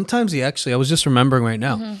sometimes he actually, I was just remembering right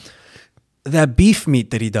now that beef meat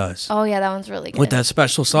that he does Oh yeah, that one's really good. with that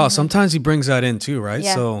special sauce. Sometimes he brings that in too, right?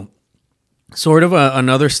 Yeah. So sort of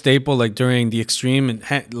another staple like during the extreme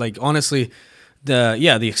and like honestly the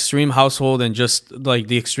extreme household and just like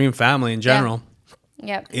the extreme family in general.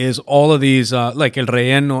 Yep. Is all of these like el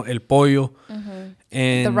relleno, el pollo,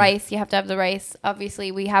 and The rice, you have to have the rice.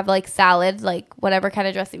 Obviously, we have like salad, like whatever kind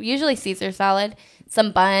of dressing. Usually Caesar salad,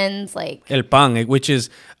 some buns, like el pan, which is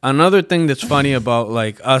another thing that's funny about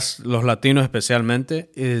like us, los Latinos especialmente,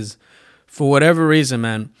 is for whatever reason,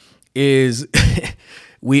 man, is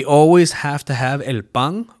we always have to have el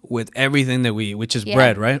pan with everything that we eat, which is Yeah.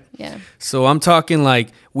 bread, right? Yeah. So I'm talking like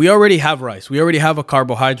we already have rice. We already have a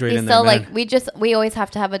carbohydrate we in still there, man. like we always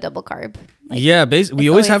have to have a double carb. Like, Yeah, basically, we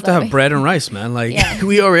it's always always have to that have way. bread and rice, man. Like Yeah.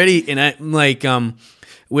 we already and I like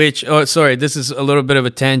which sorry, this is a little bit of a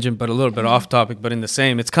tangent, but a little bit off topic, but in the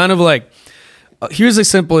same. It's kind of like here's a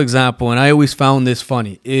simple example, and I always found this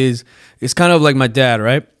funny. It's kind of like my dad,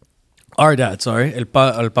 right? Our dad, sorry, el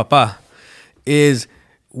papa, is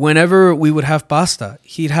whenever we would have pasta,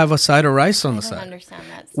 he'd have a side of rice on I the don't side understand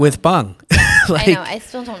that. with pan. Like, I know. I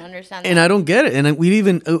still don't understand that. and I don't get it. And we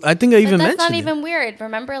even, I think I But even that's mentioned not it. even weird.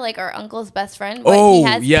 Remember, like our uncle's best friend. What, Oh,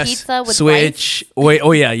 he has yes. pizza with Switch. rice. Wait,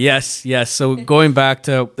 oh, yeah. Yes, yes. So going back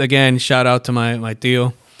to, again, shout out to my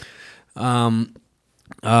tío.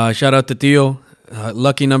 Shout out to tío.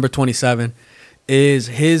 Lucky number 27 is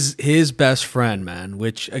his best friend, man.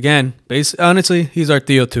 Which, again, honestly, he's our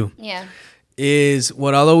tío too. Yeah. Is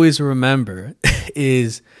what I'll always remember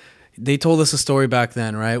is they told us a story back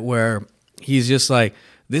then, right? Where he's just like,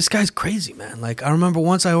 this guy's crazy, man. Like, I remember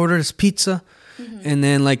once I ordered his pizza and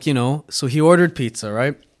then like, so he ordered pizza,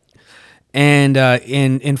 right?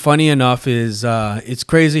 And funny enough is it's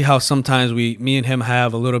crazy how sometimes me and him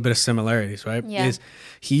have a little bit of similarities, right? Yeah. Is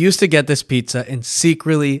he used to get this pizza and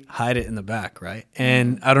secretly hide it in the back, right?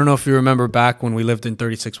 And I don't know if you remember back when we lived in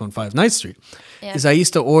 3615 Ninth Street. Yeah. Is I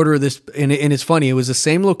used to order this, and it's funny, it was the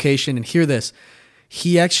same location, and hear this,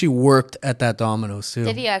 he actually worked at that Domino's too.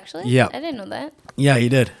 Did he actually? Yeah. I didn't know that. Yeah, he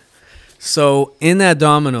did. So in that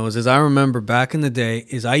Domino's, as I remember back in the day,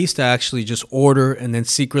 is I used to actually just order and then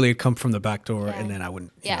secretly it'd come from the back door Yeah. and then I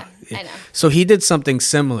wouldn't. Yeah, I know. So he did something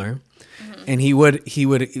similar, and he would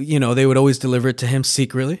they would always deliver it to him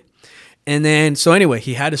secretly, and then so anyway,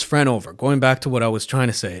 he had his friend over. Going back to what I was trying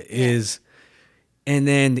to say is, and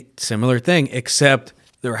then similar thing, except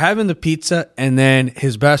they were having the pizza, and then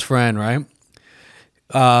his best friend, right?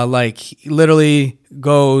 Like he literally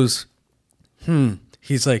goes,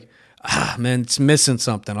 he's like, man, it's missing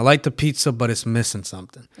something. I like the pizza, but it's missing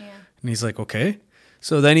something. Yeah. And he's like, okay.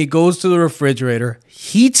 So then he goes to the refrigerator,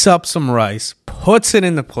 heats up some rice, puts it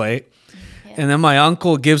in the plate, and then my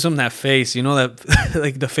uncle gives him that face, that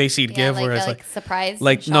like the face he'd give, like where the, it's like surprised.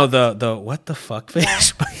 like and no, shocked. the what the fuck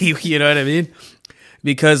face, you know what I mean?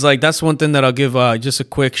 Because like that's one thing that I'll give just a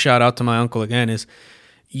quick shout out to my uncle again is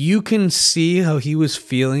you can see how he was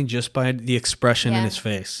feeling just by the expression in Yeah. his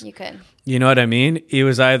face. You could. You know what I mean? It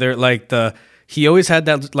was either like he always had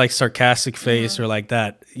that like sarcastic face or like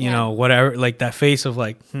that, Yeah. whatever, like that face of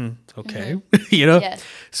like, okay, Yes.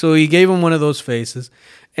 So he gave him one of those faces,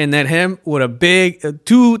 and then him with a big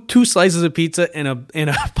two slices of pizza and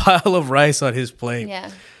a pile of rice on his plate. Yeah.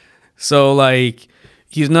 So like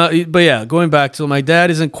he's not, but yeah, going back to my dad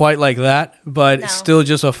isn't quite like that, but No. it's still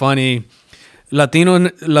just a funny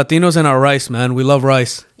Latinos and our rice, man. We love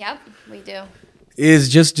rice. Yep. We do. Is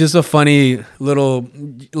just a funny little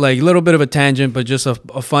bit of a tangent, but just a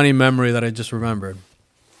funny memory that I just remembered.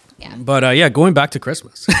 Yeah. But yeah, going back to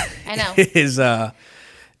Christmas. I know.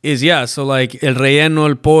 is yeah, so like el relleno,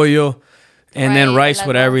 el pollo, and then Right, I rice love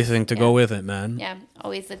with those. everything to go Yeah. with it, man. Yeah.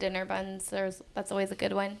 Always the dinner buns. That's always a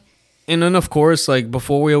good one. And then of course, like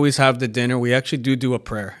before we always have the dinner, we actually do a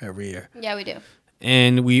prayer every year. Yeah, we do.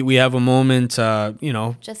 And we have a moment,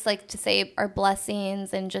 Just like to say our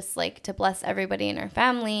blessings and just like to bless everybody in our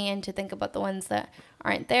family and to think about the ones that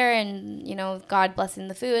aren't there and, God blessing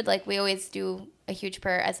the food. Like we always do a huge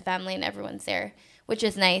prayer as a family and everyone's there, which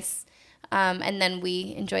is nice. And then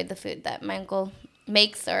we enjoyed the food that my uncle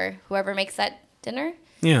makes or whoever makes that dinner.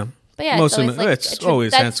 yeah. But yeah, Most it's of always, it- like, it's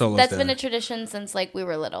always Han Solo's that's dinner. been a tradition since like we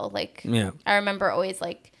were little. Like Yeah. I remember always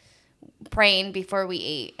like praying before we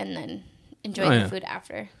ate and then enjoying Oh, yeah. the food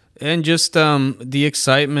after. And just the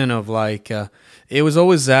excitement of like it was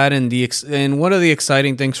always that, and and one of the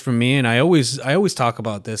exciting things for me, and I always talk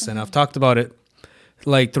about this, and I've talked about it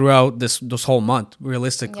like throughout this whole month,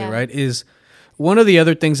 realistically, Yeah. right? Is one of the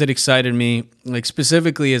other things that excited me, like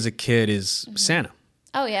specifically as a kid, is Santa.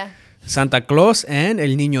 Oh yeah. Santa Claus and El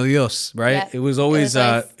Niño Dios, right? Yeah. It was always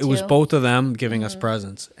it was two. both of them giving us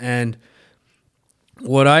presents. And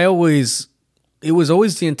what I always it was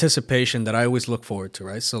always the anticipation that I always look forward to,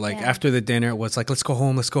 right? So like Yeah. after the dinner, it was like let's go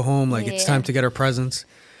home, like it's Yeah. time to get our presents.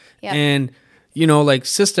 Yeah. And you know, like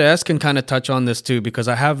sista-S can kind of touch on this too, because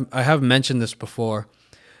I have mentioned this before.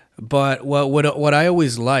 But what I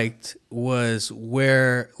always liked was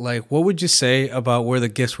where, like, what would you say about where the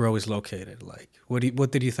gifts were always located? Like,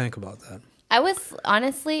 what did you think about that? I was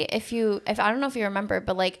honestly, if I don't know if you remember,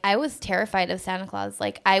 but like I was terrified of Santa Claus.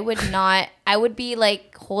 Like I would be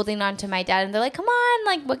like holding on to my dad, and they're like, "Come on!"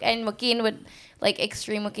 Like, and Joaquin would, like,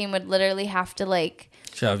 extreme Joaquin would literally have to like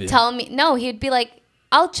Shove you. tell me. No, he'd be like,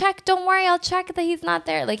 "I'll check. Don't worry, I'll check that he's not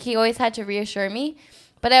there." Like he always had to reassure me.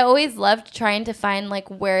 But I always loved trying to find like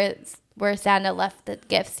where Santa left the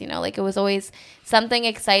gifts, you know, like it was always something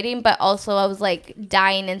exciting, but also I was like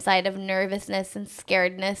dying inside of nervousness and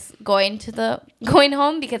scaredness going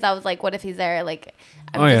home, because I was like, what if he's there? Like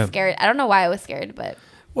I'm just scared. I don't know why I was scared, but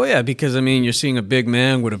Well, yeah, because I mean, you're seeing a big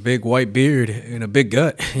man with a big white beard and a big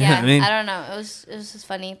gut. You know yeah, what I mean? I don't know. It was just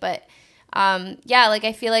funny, but yeah, like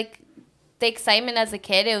I feel like the excitement as a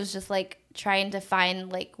kid, it was just like trying to find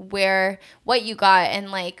like what you got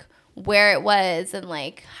and like where it was and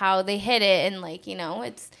like how they hid it, and like, you know,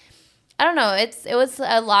 I don't know, it was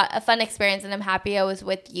a fun experience, and I'm happy I was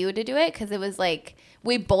with you to do it, because it was like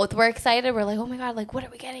we both were excited. We're like, oh my god, like what are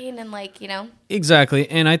we getting? And like, you know, Exactly.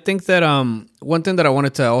 And I think that one thing that I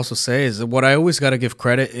wanted to also say is that what I always got to give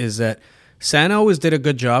credit is that Santa always did a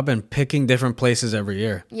good job in picking different places every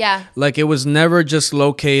year. yeah, Like it was never just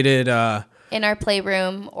located in our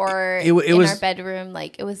playroom or It in was- our bedroom,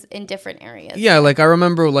 like it was in different areas. Yeah, like I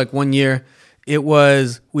remember like one year it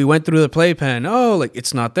was we went through the playpen. Oh, like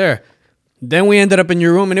it's not there. Then we ended up in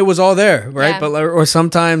your room and it was all there, right? Yeah. But or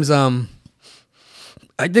sometimes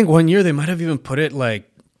I think one year they might have even put it like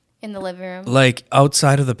In the living room. like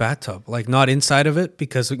outside of the bathtub, like not inside of it,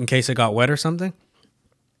 because in case it got wet or something.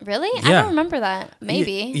 Really? I Yeah. don't remember that.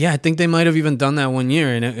 Maybe. Yeah, I think they might have even done that one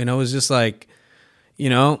year, and it was just like, you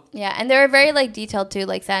know, Yeah, and they were very like detailed too,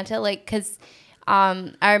 like Santa, like because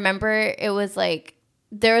I remember it was like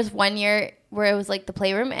there was one year where it was like the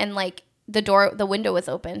playroom and like the window was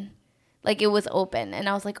open, like it was open, and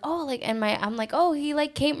I was like, oh, like, and I'm like, oh, he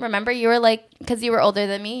like came. Remember, you were like, because you were older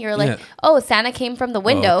than me, you were like, Yeah. oh, Santa came from the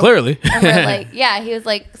window. clearly. And we're like, yeah, he was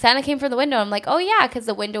like, Santa came from the window. I'm like, oh yeah, because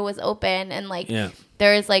the window was open, and like Yeah.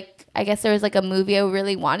 there was like, I guess there was like a movie I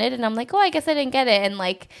really wanted, and I'm like, oh, I guess I didn't get it, and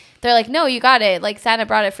like they're like, no, you got it, like Santa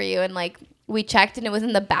brought it for you, and like we checked and it was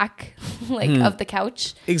in the back like of the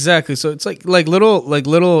couch. Exactly. So it's like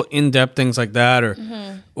little in-depth things like that,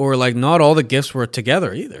 or like not all the gifts were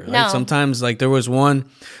together either. Right? No. Sometimes like there was one.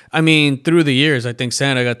 I mean, through the years, I think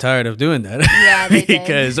Santa got tired of doing that. Yeah, they did.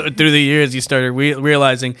 because through the years, you started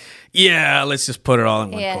realizing, yeah, let's just put it all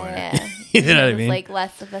in one Yeah, corner. yeah. You know what I It was mean? like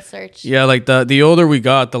less of a search. Yeah, like the older we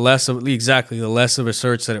got, the less of a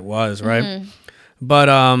search that it was, right? Mm-hmm.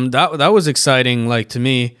 But that was exciting, like to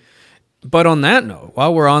me. But on that note,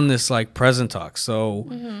 while we're on this like present talk, so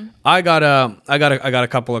I got a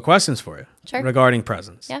couple of questions for you Sure. regarding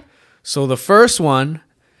presents. Yeah. So the first one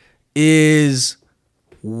is,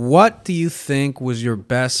 what do you think was your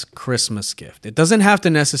best Christmas gift? It doesn't have to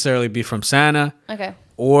necessarily be from Santa Okay.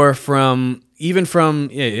 or from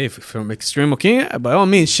Extreme King, by all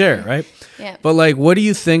means share, right? Yeah. But like, what do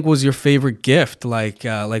you think was your favorite gift? Like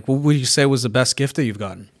what would you say was the best gift that you've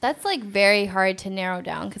gotten? That's like very hard to narrow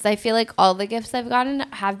down, because I feel like all the gifts I've gotten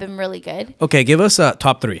have been really good. Okay, give us a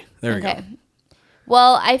top 3. There we go.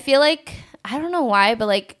 Well, I feel like, I don't know why, but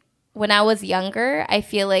like when I was younger, I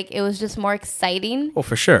feel like it was just more exciting, Oh,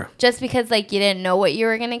 for sure. just because like you didn't know what you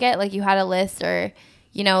were gonna get. Like you had a list, or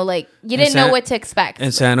you know, like you didn't know Santa- what to expect.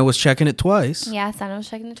 And Santa was checking it twice. Yeah, Santa was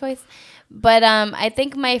checking the choice. But I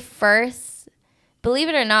think my first, believe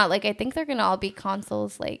it or not, like I think they're gonna all be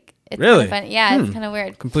consoles. Like it's Really? Kinda fun. Yeah, it's kind of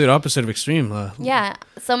weird. Complete opposite of Extreme. Yeah.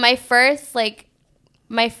 So my first,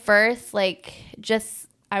 just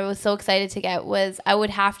I was so excited to get was, I would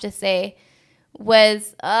have to say,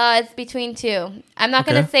 was it's between 2. I'm not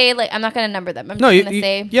gonna Okay. say, like, I'm not gonna number them. I'm No, just gonna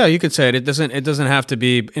say yeah, you could say it. It doesn't have to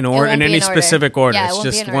be in order, won't in be any in order. specific order. Yeah, it It's won't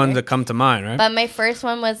be just in one order. that come to mind, right? But my first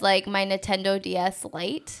one was like my Nintendo DS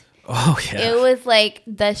Lite. Oh yeah. It was like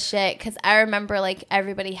the shit, because I remember like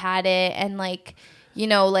everybody had it, and like you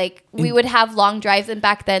know, like we would have long drives, and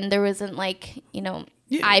back then there wasn't like, you know,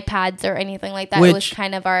 iPads or anything like that. It was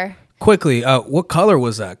kind of our... Quickly, what color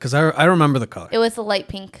was that? Because I remember the color. It was the light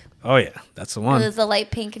pink. Oh, yeah. That's the one. It was a light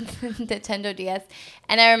pink Nintendo DS.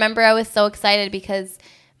 And I remember I was so excited because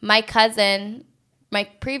my cousin, my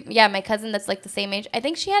cousin that's like the same age, I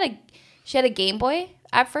think she had a Game Boy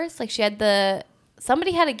at first. Like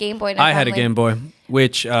somebody had a Game Boy. I had a Game Boy,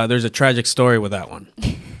 which there's a tragic story with that one.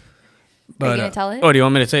 But, are you going to tell it? Oh, do you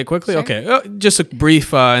want me to say it quickly? Sure. Okay. Just a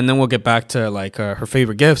brief, and then we'll get back to like her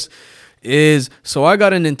favorite gifts. So I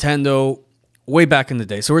got a Nintendo way back in the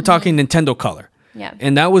day. So we're talking Nintendo Color. Yeah.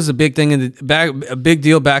 And that was a big thing a big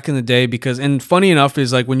deal back in the day because, and funny enough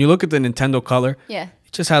is like when you look at the Nintendo Color, yeah,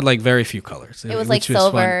 it just had like very few colors. It was like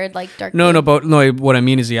silver, like dark. No, what I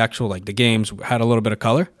mean is the actual, like the games had a little bit of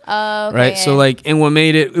color. Oh, okay, right. Yeah. So like, and what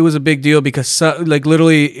made it was a big deal because like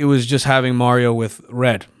literally it was just having Mario with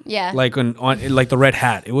red. Yeah. Like on like the red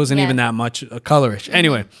hat. It wasn't even that much colorish. Mm-hmm.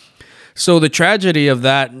 Anyway. So the tragedy of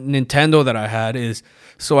that Nintendo that I had is,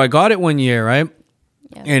 so I got it one year, right?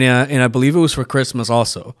 Yeah. And I believe it was for Christmas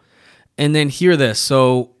also. And then hear this.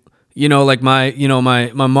 So, you know, like my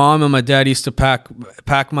mom and my dad used to pack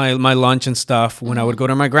my lunch and stuff when I would go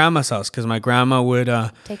to my grandma's house because my grandma would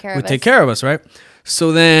take care of us, right?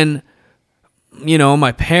 So then, you know,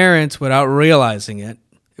 my parents, without realizing it,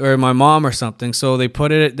 or my mom or something, so they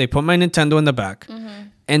put my Nintendo in the back. Mm-hmm.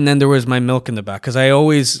 And then there was my milk in the back because I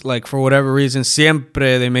always, like, for whatever reason,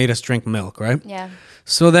 siempre they made us drink milk, right? Yeah.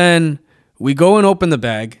 So then we go and open the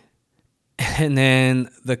bag, and then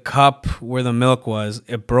the cup where the milk was,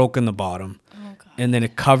 it broke in the bottom. Oh, God. And then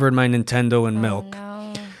it covered my Nintendo in milk.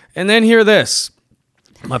 No. And then hear this.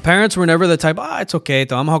 My parents were never the type, it's okay,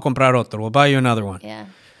 te vamos a comprar otro. We'll buy you another one. Yeah.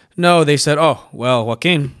 No, they said, oh, well,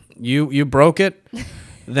 Joaquin, you broke it.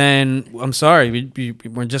 Then I'm sorry,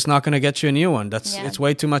 we're just not going to get you a new one. It's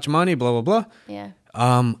way too much money, blah, blah, blah.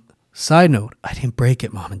 Yeah. Side note, I didn't break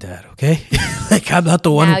it, Mom and Dad, okay? Like, I'm not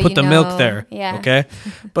the one who put the milk there, okay?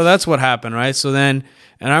 But that's what happened, right? So then,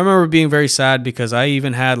 and I remember being very sad because I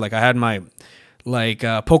even had, like, I had my, like,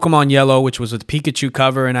 Pokemon Yellow, which was with Pikachu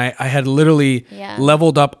cover, and I had literally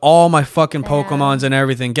leveled up all my fucking Pokemons and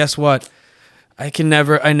everything. Guess what? I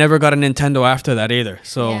never got a Nintendo after that either,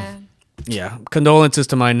 so... Yeah, condolences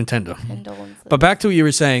to my Nintendo. But back to what you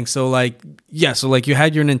were saying. So like, you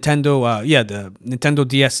had your Nintendo, the Nintendo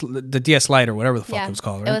DS, the DS Lite or whatever the fuck it was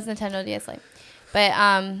called, right? It was Nintendo DS Lite. But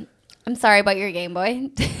I'm sorry about your Game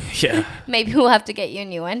Boy. Yeah. Maybe we'll have to get you a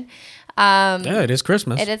new one. Yeah, it is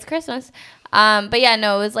Christmas. It is Christmas. But yeah,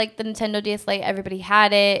 no, it was like the Nintendo DS Lite. Everybody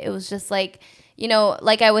had it. It was just like, you know,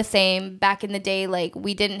 like I was saying, back in the day, like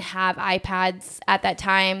we didn't have iPads at that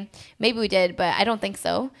time. Maybe we did, but I don't think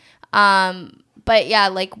so. But yeah,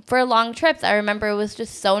 like for long trips, I remember it was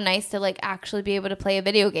just so nice to like actually be able to play a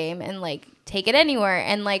video game and like take it anywhere.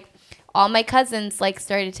 And like all my cousins like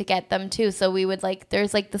started to get them too. So we would like,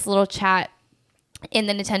 there's like this little chat in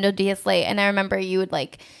the Nintendo DS Lite. And I remember you would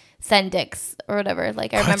like send dicks or whatever.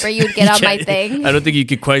 Like I remember you would get on my thing. I don't think you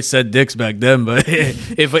could quite send dicks back then, but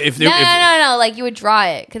if no, like you would draw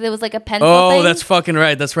it because it was like a pencil thing. Oh, that's fucking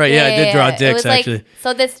right. That's right. Yeah, I did draw dicks actually. Like,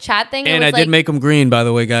 so this chat thing, and I did make them green, by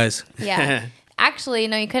the way, guys. Yeah. Actually,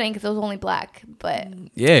 no, you couldn't because it was only black. But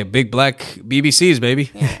yeah, big black BBCs, baby.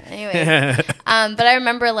 Yeah. Anyway, but I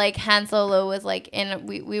remember like Han Solo was like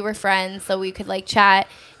we were friends, so we could like chat.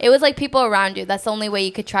 It was like people around you. That's the only way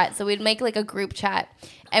you could chat. So we'd make like a group chat,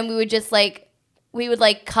 and we would just like. We would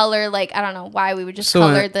like color, like, I don't know why we would just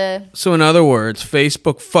color the. So, in other words,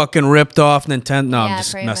 Facebook fucking ripped off Nintendo. No, I'm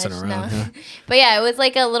just messing around. No. Yeah. But yeah, it was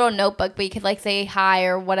like a little notebook, but you could like say hi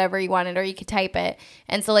or whatever you wanted, or you could type it.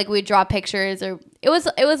 And so, like, we'd draw pictures, or it was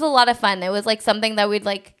a lot of fun. It was like something that we'd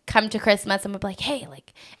like come to Christmas and we'd be like, hey,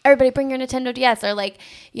 like, everybody bring your Nintendo DS. Or like,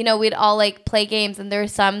 you know, we'd all like play games. And there were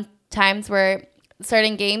some times where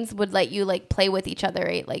certain games would let you like play with each other,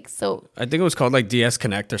 right? Like, so I think it was called like DS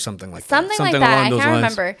Connect or something like that. Something like that. I can't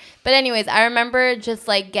remember. But anyways, I remember just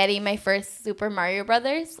like getting my first Super Mario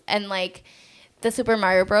Brothers and like the Super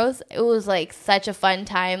Mario Bros. It was like such a fun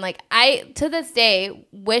time. Like I to this day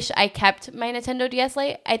wish I kept my Nintendo DS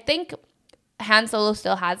Lite. I think Han Solo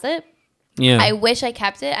still has it. Yeah. I wish I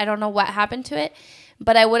kept it. I don't know what happened to it.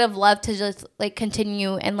 But I would have loved to just like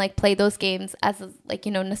continue and like play those games as like,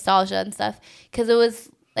 you know, nostalgia and stuff. Because it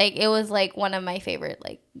was like one of my favorite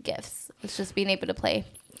like gifts. It's just being able to play.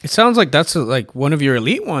 It sounds like that's like one of your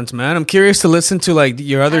elite ones, man. I'm curious to listen to like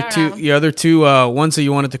your other two ones that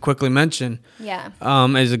you wanted to quickly mention. Yeah.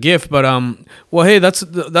 As a gift, but well, hey, that's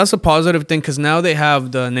a positive thing because now they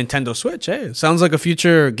have the Nintendo Switch. Hey, it sounds like a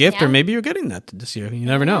future gift, or maybe you're getting that this year. You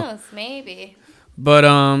never know. Maybe. But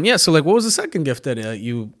yeah, so like, what was the second gift that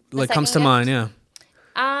you like comes to second mind? gift?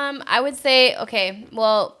 Yeah. I would say, okay,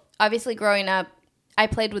 well, obviously growing up, I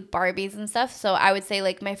played with Barbies and stuff. So I would say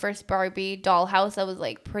like my first Barbie dollhouse, that was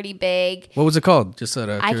like pretty big. What was it called? Just out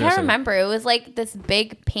of I curiosity. can't remember. It was like this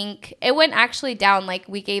big pink. It went actually down. Like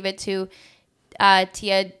we gave it to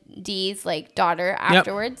Tia D's like daughter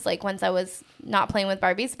afterwards. Like once I was not playing with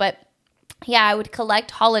Barbies, but yeah, I would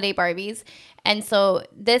collect holiday Barbies. And so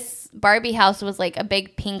this Barbie house was like a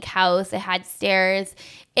big pink house. It had stairs.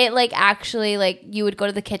 It like actually like you would go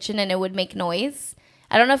to the kitchen and it would make noise.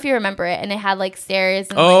 I don't know if you remember it. And it had like stairs.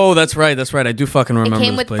 And, Oh, that's right. That's right. I do fucking remember. it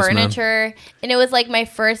came this with place, man. furniture. And it was like my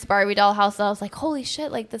first Barbie doll house. So I was like, holy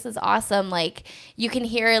shit, like this is awesome. Like you can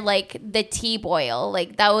hear like the tea boil.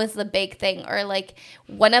 Like that was the big thing. Or like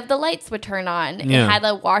one of the lights would turn on. Yeah. It had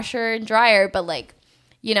a washer and dryer, but like,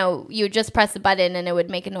 you know, you would just press a button and it would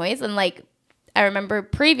make a noise. And like, I remember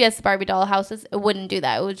previous Barbie doll houses, it wouldn't do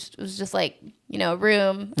that. It was just like, you know, a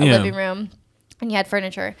room, a Yeah. living room, and you had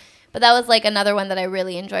furniture. But that was like another one that I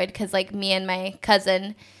really enjoyed because like me and my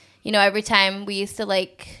cousin, you know, every time we used to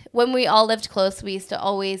like, when we all lived close, we used to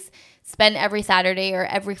always spend every Saturday or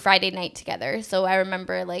every Friday night together. So I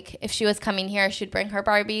remember like if she was coming here, she'd bring her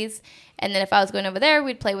Barbies. And then if I was going over there,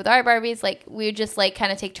 we'd play with our Barbies. Like we would just like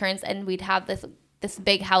kind of take turns and we'd have this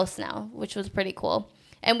big house now, which was pretty cool.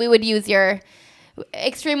 And we would use your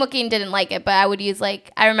Extreme Looking didn't like it, but I would use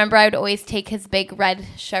like I remember I would always take his big red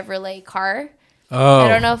Chevrolet car. Oh. I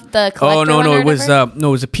don't know if the collector Oh no, one no, or it was whatever. no,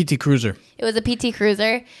 it was a PT Cruiser. It was a PT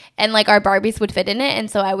Cruiser, and like our Barbies would fit in it,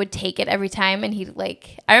 and so I would take it every time. And he'd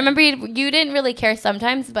like I remember you didn't really care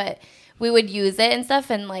sometimes, but we would use it and stuff,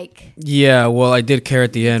 and like Yeah, well, I did care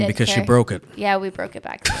at the end did because she care. broke it. Yeah, we broke it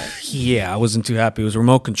back to her. Yeah, I wasn't too happy. It was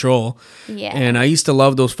remote control. Yeah. And I used to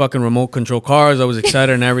love those fucking remote control cars. I was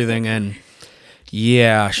excited and everything. And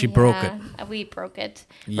yeah, she broke it. Yeah, we broke it.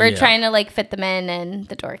 We're Yeah. trying to like fit them in, and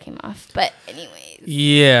the door came off. But anyways,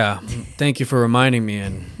 Yeah. Thank you for reminding me.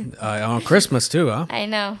 And on Christmas too, huh? I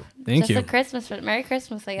know. Thank Just you. a Christmas, Merry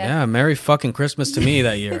Christmas, I guess. Yeah, Merry fucking Christmas to me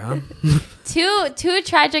that year, huh? Two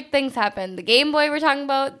tragic things happened. The Game Boy we're talking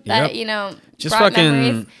about that Yep. you know Just brought fucking-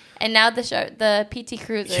 memories, and now the PT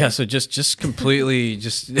Cruiser. Yeah, so just completely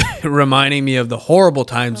just reminding me of the horrible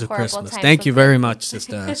times The of horrible Christmas. times Thank of you very much,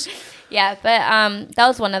 sista-S. Yeah, but that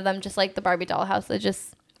was one of them. Just like the Barbie doll house, it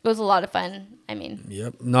was a lot of fun. I mean,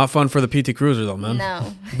 Yep. Not fun for the PT Cruiser though, man.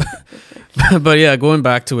 no, But yeah, going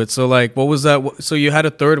back to it. So like, what was that? So you had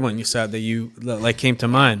a third one you said that you like came to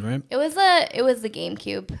mind, right? it was the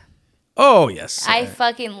GameCube. Oh yes. I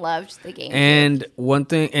fucking loved the GameCube. And one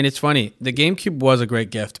thing, and it's funny, the GameCube was a great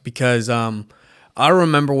gift because I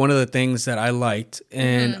remember one of the things that I liked,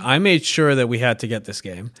 and I made sure that we had to get this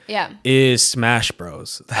game. Yeah. Is Smash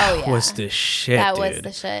Bros. That yeah. was the shit. That dude. was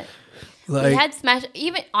the shit. Like, We had Smash.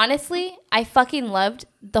 Even honestly, I fucking loved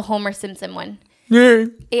the Homer Simpson one. yeah.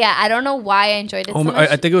 Yeah, I don't know why I enjoyed it so much.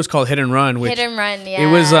 I think it was called Hit and Run. Which Hit and Run. Yeah,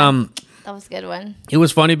 It was that was a good one. It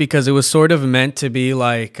was funny because it was sort of meant to be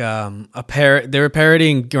like they were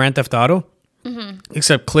parodying Grand Theft Auto,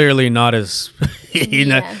 except clearly not as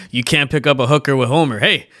Yeah. you can't pick up a hooker with Homer.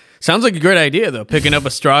 Hey, sounds like a great idea though. Picking up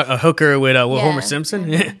a hooker with Yeah. Homer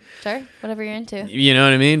Simpson. Sure, whatever you're into. You know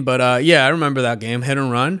what I mean? But yeah, I remember that game, Hit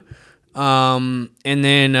and Run. And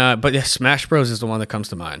then but yeah, Smash Bros is the one that comes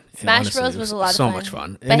to mind. And Smash honestly, Bros it was a lot of so fun. much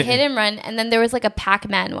fun. But And Hit and Run, and then there was like a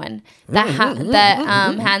Pac-Man one that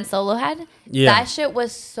Han Solo had. Yeah. That shit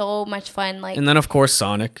was so much fun. Like and then of course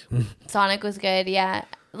Sonic. Sonic was good. Yeah,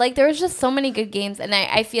 like there was just so many good games, and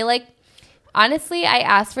I feel like honestly I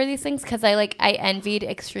asked for these things because I envied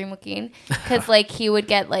Extreme Looking because like he would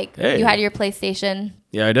get like Hey. you had your PlayStation.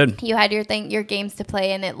 Yeah, I did. You had your games to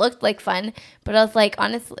play, and it looked like fun. But I was like,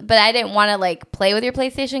 honestly, but I didn't want to like play with your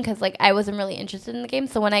PlayStation because like I wasn't really interested in the game.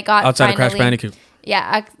 So when I got Outside of Crash Bandicoot.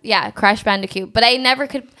 yeah, Crash Bandicoot. But I never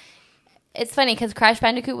could. It's funny because Crash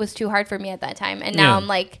Bandicoot was too hard for me at that time, and now Yeah. I'm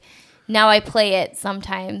like, now I play it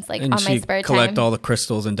sometimes like And on my she spare collect time. all the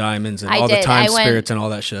crystals and diamonds and I all the did. time I went- spirits and all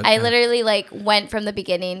that shit. I Yeah. literally like went from the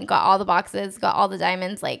beginning, got all the boxes, got all the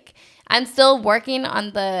diamonds. Like I'm still working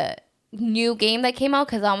on the new game that came out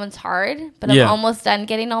because that one's hard, but I'm Yeah. almost done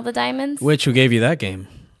getting all the diamonds. Who gave you that game?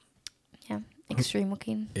 Yeah, Extreme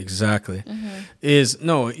Looking. Exactly. Mm-hmm. Is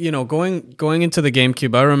no, going into the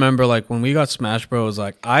GameCube, I remember like when we got Smash Bros,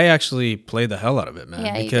 like I actually played the hell out of it, man.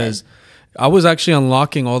 Yeah, you because I was actually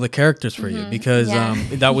unlocking all the characters for you because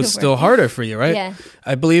that was still harder for you, right? Yeah.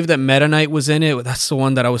 I believe that Meta Knight was in it. That's the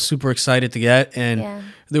one that I was super excited to get. And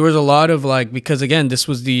there was a lot of like, because again, this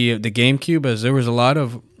was the GameCube, as there was a lot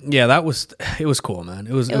of, it was cool, man.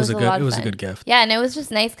 It was a good gift. Yeah, and it was just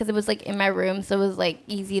nice because it was like in my room, so it was like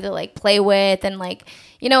easy to like play with, and like,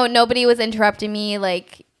 you know, nobody was interrupting me.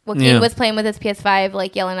 Like, Joaquin was playing with his PS5,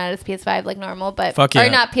 like yelling at his PS5 like normal, but Fuck yeah. or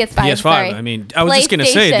not PS5. PS5. Sorry. I mean, I was just gonna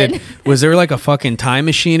say, was there like a fucking time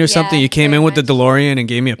machine or something? You came in with the DeLorean and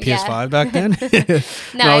gave me a PS5 back then.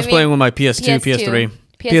 No, I was playing with my PS2, PS3.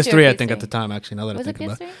 PS3, I think at the time. Actually, now that I think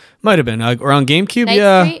about it, might have been around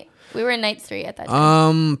GameCube. Street? We were in Night Street at that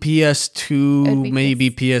time. PS2, maybe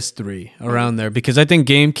PS3 around there, because I think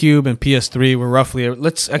GameCube and PS3 were roughly.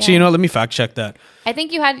 Let's actually, you know, let me fact check that. I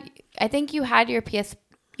think you had your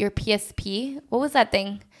PSP. What was that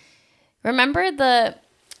thing? Remember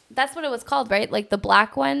that's what it was called, right? Like the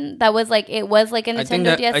black one that was like, it was like a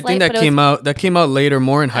Nintendo DS Lite. I think that came out later,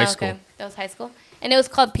 more in high school. Okay. That was high school. And it was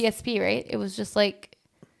called PSP, right? It was just like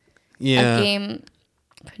a game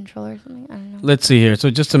controller or something. I don't know. Let's see here.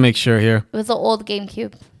 So just to make sure here. It was the old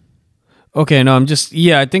GameCube. Okay, no,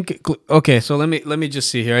 I think okay, so let me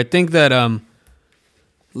just see here. I think that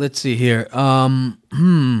let's see here.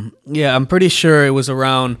 Yeah, I'm pretty sure it was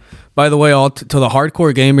around, by the way, all to the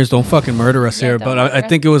hardcore gamers, don't fucking murder us here, but I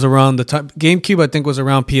think it was around the time. GameCube, I think, was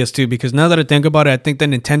around PS2, because now that I think about it, I think the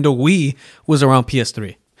Nintendo Wii was around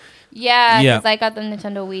PS3. Yeah, because I got the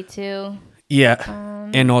Nintendo Wii too. Yeah,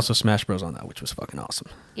 and also Smash Bros. On that, which was fucking awesome.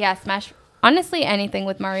 Yeah, Smash. Honestly, anything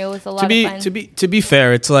with Mario was a lot of fun. To be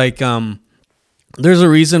fair, it's like there's a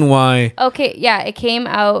reason why. Okay, yeah, it came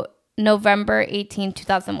out November 18,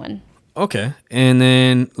 2001. Okay, and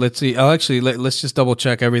then let's see. I'll actually let's just double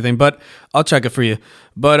check everything, but I'll check it for you.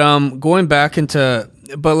 But going back into,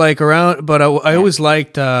 but like around, but I always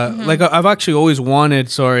liked like I've actually always wanted.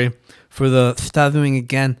 Sorry for the stuttering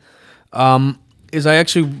again. Is I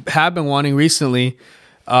actually have been wanting recently.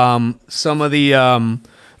 Recently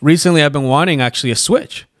I've been wanting actually a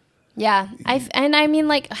Switch. Yeah, I mean,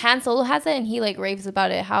 like, Han Solo has it, and he like raves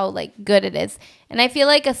about it, how like good it is. And I feel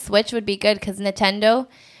like a Switch would be good because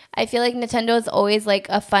I feel like Nintendo is always like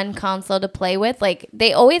a fun console to play with. Like,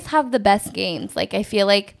 they always have the best games. Like, I feel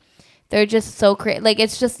like they're just so creative. Like,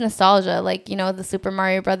 it's just nostalgia. Like, you know, the Super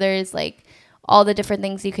Mario Brothers, like all the different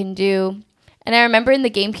things you can do. And I remember in the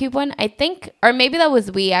GameCube one, I think, or maybe that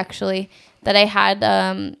was Wii actually, that I had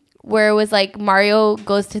where it was like Mario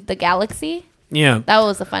goes to the galaxy. Yeah, that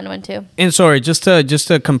was a fun one too. And sorry, just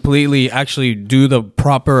to completely actually do the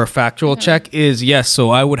proper factual check is yes.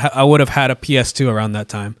 So I would have had a PS2 around that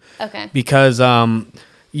time. Okay. Because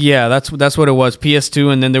yeah, that's what it was,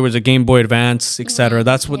 PS2, and then there was a Game Boy Advance, etc.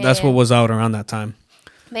 That's what was out around that time.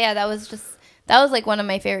 But yeah, that was like one of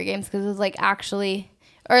my favorite games because it was like actually,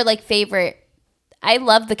 or like favorite. I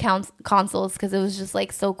love the consoles because it was just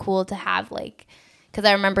like so cool to have, like, because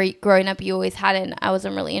I remember growing up you always had it and I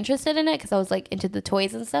wasn't really interested in it because I was like into the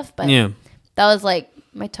toys and stuff, but yeah, that was like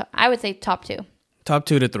my I would say top 2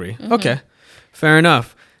 to 3. Okay, fair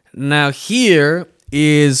enough. Now here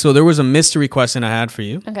is, so there was a mystery question I had for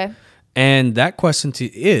you. Okay. And that question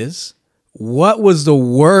is, what was the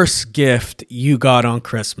worst gift you got on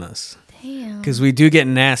Christmas? Damn, because we do get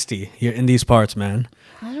nasty here in these parts, man.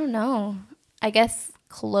 I don't know, I guess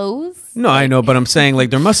clothes. No, I know, but I'm saying,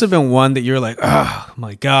 like, there must have been one that you're like, oh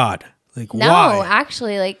my god, like, no, why? No,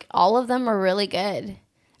 actually, like, all of them were really good.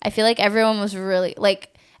 I feel like everyone was really,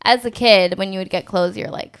 like, as a kid, when you would get clothes,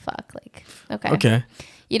 you're like, fuck, like, okay,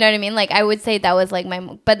 you know what I mean? Like, I would say that was like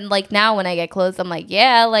but like now when I get clothes, I'm like,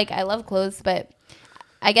 yeah, like, I love clothes, but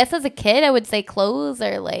I guess as a kid, I would say clothes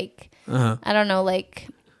are like, I don't know, like,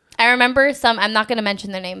 I remember I'm not gonna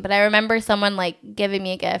mention their name, but I remember someone like giving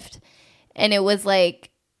me a gift. And it was like,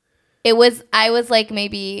 I was like,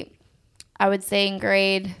 maybe I would say in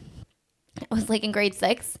grade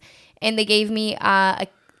 6, and they gave me a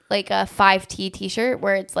 5T t-shirt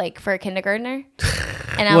where it's like for a kindergartner.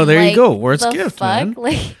 And I'm well, there like, you go. Where's gift, man?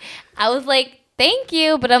 Like, I was like, thank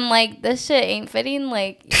you, but I'm like, this shit ain't fitting.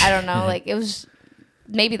 Like, I don't know. Like, it was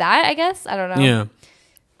maybe that, I guess. I don't know. Yeah.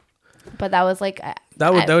 But that was like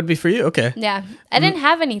that would be for you. Okay. Yeah, I didn't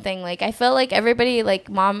have anything. Like, I felt like everybody, like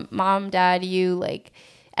mom, dad, you, like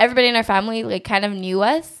everybody in our family, like kind of knew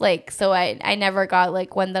us. Like, so I never got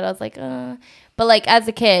like one that I was like, But like as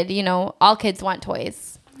a kid, you know, all kids want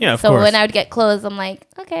toys. Yeah. So when I would get clothes, I'm like,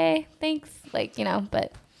 okay, thanks. Like, you know,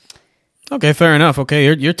 but. Okay, fair enough. Okay,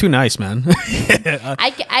 you're too nice, man.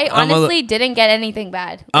 I honestly didn't get anything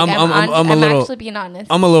bad. Like, I'm actually being honest.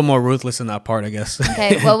 I'm a little more ruthless in that part, I guess.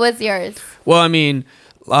 Okay, what was yours? Well, I mean,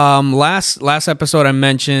 Last episode I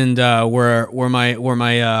mentioned where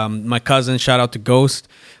my cousin, shout out to Ghost,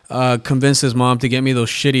 convinced his mom to get me those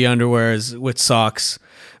shitty underwears with socks,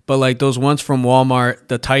 but like those ones from Walmart,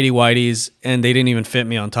 the tighty whities, and they didn't even fit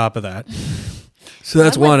me on top of that. So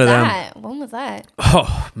that's When one was of them. that? When was that?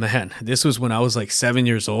 Oh man, this was when I was like 7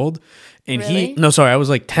 years old, and Really? I was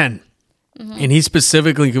like 10. And he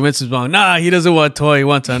specifically convinced his mom, nah, he doesn't want a toy, he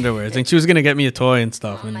wants underwear. I think she was gonna get me a toy and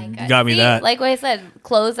stuff, Oh and my God. got me See, that. Like what I said,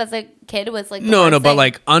 clothes as a kid was like the No, worst but thing.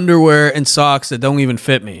 like underwear and socks that don't even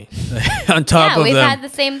fit me on top yeah, of we've them. had the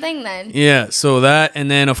same thing then. Yeah, so that, and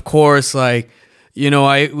then of course, like,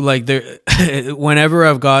 I like there, whenever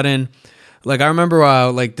I've gotten, like, I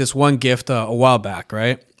remember like this one gift a while back,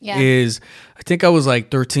 right? Yeah. I think I was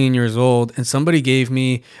like 13 years old, and somebody gave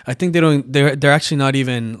me, I think they're actually not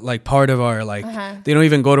even like part of our, like, they don't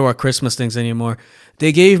even go to our Christmas things anymore.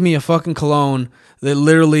 They gave me a fucking cologne that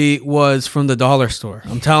literally was from the dollar store.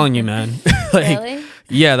 I'm telling you, man. Like, Really?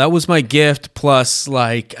 yeah, that was my gift. Plus,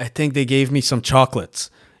 like, I think they gave me some chocolates.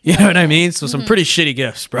 You know what I mean? So some pretty shitty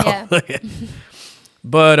gifts, bro. Yeah.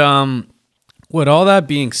 But with all that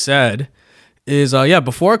being said, is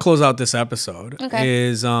before I close out this episode, Okay.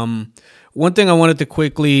 is one thing I wanted to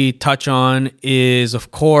quickly touch on is,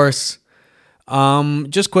 of course,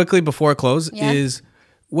 just quickly before I close, Yeah. is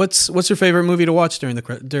what's your favorite movie to watch during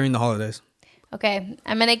the holidays? Okay,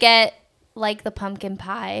 I'm gonna get like the pumpkin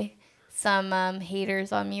pie. Some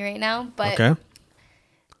haters on me right now, but Okay.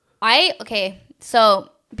 So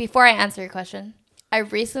before I answer your question, I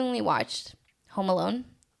recently watched Home Alone,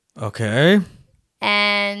 Okay.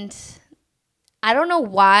 and I don't know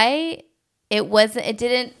why it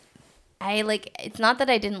didn't. It's not that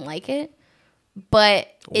I didn't like it, but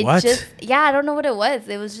it What? I don't know what it was.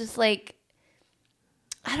 It was just like,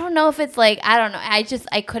 I don't know if it's like, I don't know.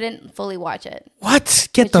 I couldn't fully watch it. What?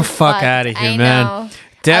 Get Which the is fuck fucked. out of here, I man. know.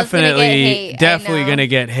 Definitely I know. gonna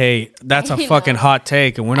get hate. That's a I fucking know. hot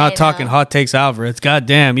take, and we're not I talking know. hot takes Alvarez.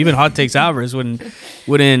 Goddamn, even hot takes Alvarez wouldn't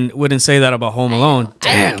say that about Home Alone.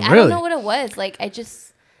 Damn, I really? don't know what it was. Like, I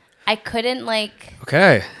couldn't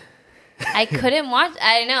Okay. I couldn't watch.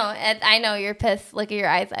 I know you're pissed. Look at your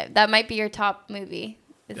eyes. That might be your top movie.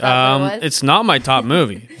 Is that what it was? It's not my top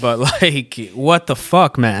movie, but like, what the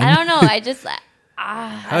fuck, man? I don't know.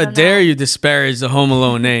 How dare you disparage the Home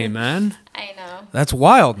Alone name, man? I know. That's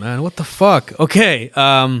wild, man. What the fuck? Okay.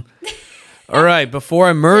 All right. Before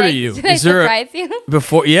I murder you, Did I surprise you?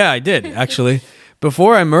 Yeah, I did actually.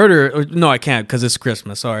 Before I murder, no, I can't because it's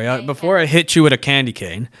Christmas. Sorry. Before I hit you with a candy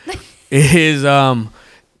cane, is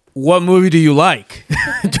what movie do you like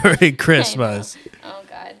during Christmas? Oh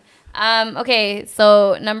God. Okay,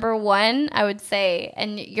 so number one, I would say,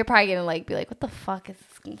 and you're probably gonna be like,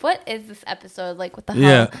 what is this episode? Like, what the hell?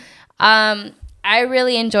 Yeah. I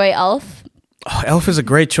really enjoy Elf. Oh, Elf is a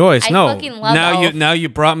great choice. I No, fucking love Elf. now you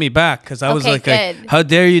brought me back because I was Okay, like, good. how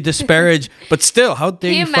dare you disparage? But still, how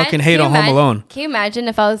dare you fucking hate on Home Alone? Can you imagine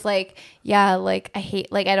if I was like, yeah, like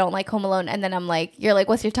I don't like Home Alone, and then I'm like, you're like,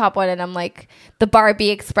 what's your top one? And I'm like, the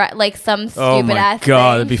Barbie Express, like some stupid Oh my ass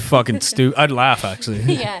god, thing. that'd be fucking stupid. I'd laugh actually.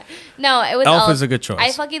 Yeah, no, it was Elf is a good choice.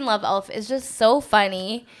 I fucking love Elf. It's just so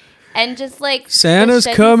funny, and just like the Santa's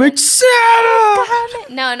shit he's coming, in- Santa!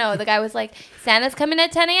 No, the guy was like, Santa's coming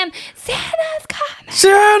at 10 a.m. Santa's coming.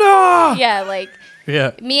 Santa! Yeah, like.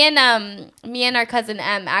 Yeah. Me and our cousin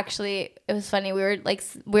M, actually, it was funny. We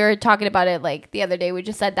were talking about it like the other day. We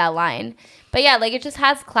just said that line, but yeah, like it just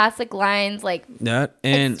has classic lines. Like That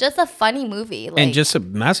and it's just a funny movie. Like, and just a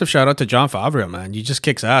massive shout out to Jon Favreau, man. He just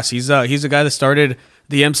kicks ass. He's the guy that started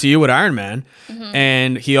the MCU with Iron Man,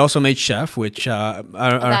 and he also made Chef, which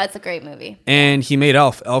that's a great movie. and he made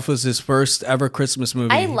Elf. Elf was his first ever Christmas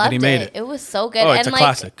movie. I that loved he made it. It was so good. Oh, it's and a like,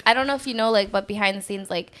 classic. I don't know if you know, like, but behind the scenes,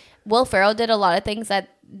 like Will Ferrell did a lot of things that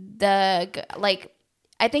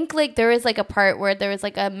I think like there was like a part where there was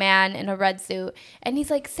like a man in a red suit and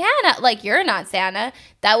he's like, Santa, like, you're not Santa.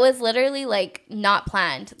 That was literally like not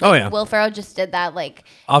planned. Like, Oh, yeah. Will Ferrell just did that like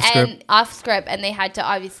Off script. and they had to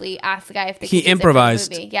obviously ask the guy if they He could use it for the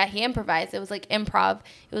improvised. movie. Yeah, he improvised. It was like improv.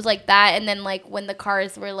 It was like that, and then like when the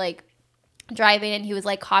cars were like driving and he was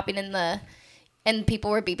like hopping in the and people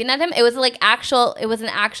were beeping at him. It was like it was an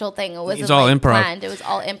actual thing. It wasn't all like improv. planned. It was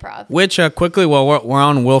all improv. Which quickly, while we're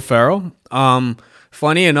on Will Ferrell,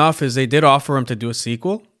 funny enough is they did offer him to do a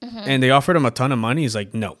sequel, and they offered him a ton of money. He's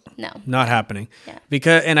like, no, not happening. Yeah.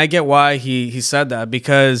 Because, and I get why he said that,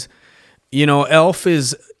 because Elf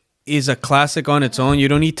is a classic on its own. You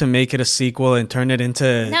don't need to make it a sequel and turn it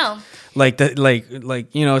into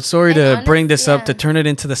sorry to bring this up, to turn it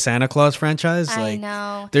into the Santa Claus franchise. I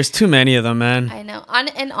know. There's too many of them, man. I know.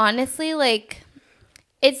 And honestly, like,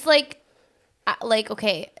 it's like, like,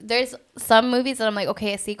 okay, there's some movies that I'm like,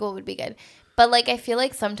 okay, a sequel would be good. But, like, I feel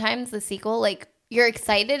like sometimes the sequel, like, you're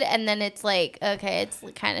excited and then it's like, okay, it's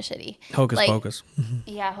kind of shitty. Hocus like, Pocus.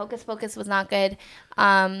 Yeah, Hocus Pocus was not good.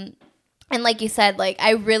 And like you said, like,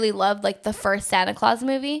 I really loved, like, the first Santa Claus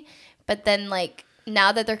movie. But then, like,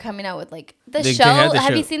 now that they're coming out with, like, the show.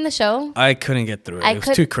 Have you seen the show? I couldn't get through it. It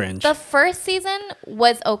was too cringe. The first season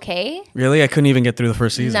was okay. Really? I couldn't even get through the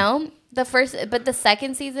first season. No. But the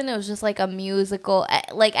second season, it was just, like, a musical.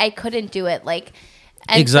 Like, I couldn't do it. Like,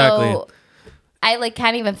 and exactly. So I, like,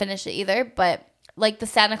 can't even finish it either. But, like, the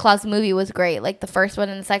Santa Claus movie was great. Like, the first one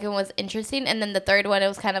and the second was interesting. And then the third one, it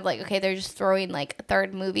was kind of like, okay, they're just throwing, like, a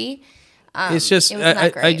third movie. It's just,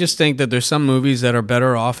 I just think that there's some movies that are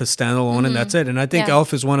better off as standalone and that's it. And I think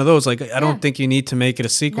Elf is one of those. Like, I don't think you need to make it a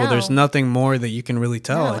sequel. No. There's nothing more that you can really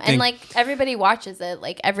tell. No. I think, and, like, everybody watches it,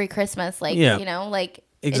 like, every Christmas. Like, you know, like,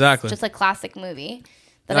 exactly. It's just a classic movie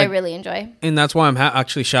that I really enjoy. And that's why I'm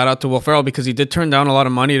actually shout out to Will Ferrell, because he did turn down a lot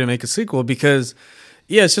of money to make a sequel, because,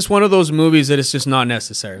 yeah, it's just one of those movies that it's just not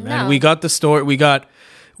necessary, man. No. We got the story. We got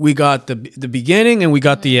the beginning and we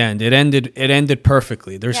got the end. It ended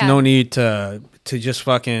perfectly. There's no need to just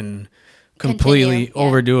fucking completely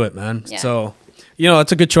overdo it, man. Yeah. So, you know,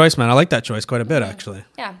 that's a good choice, man. I like that choice quite a bit, actually.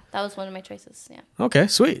 Yeah, that was one of my choices. Yeah. Okay,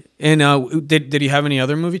 sweet. And did you have any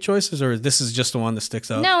other movie choices, or this is just the one that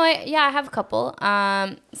sticks out? No, I have a couple.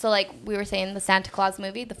 So, like we were saying, the Santa Claus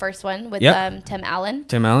movie, the first one with Tim Allen.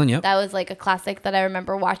 Tim Allen, yep. That was like a classic that I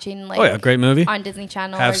remember watching. Like, oh yeah, great movie on Disney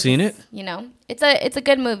Channel. Have seen it. You know, it's a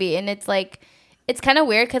good movie, and it's like. It's kind of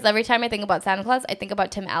weird because every time I think about Santa Claus, I think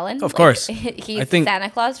about Tim Allen. Of course. He's Santa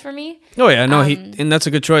Claus for me. Oh, yeah. No, and that's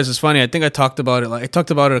a good choice. It's funny. I think I talked about it. Like, I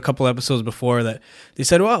talked about it a couple episodes before that they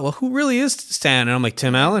said, well, who really is Santa? And I'm like,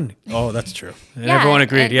 Tim Allen? Oh, that's true. And everyone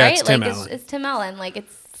agreed. Yeah, right? It's Tim Allen. It's Tim Allen. Like,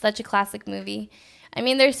 it's such a classic movie. I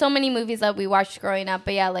mean, there's so many movies that we watched growing up.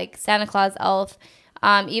 But yeah, like Santa Claus, Elf.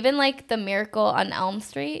 Even like The Miracle on Elm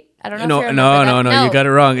Street. I don't know if you remember that. No, you got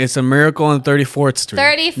it wrong. It's A Miracle on 34th Street.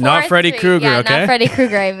 34th Not Freddy Krueger, yeah, okay? Not Freddy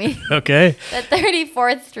Krueger, I mean. Okay. The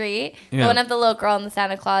 34th Street. Yeah. The one of the little girl and the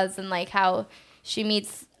Santa Claus, and like how she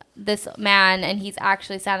meets this man and he's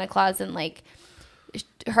actually Santa Claus, and like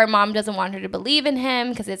her mom doesn't want her to believe in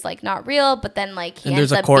him because it's like not real, but then like he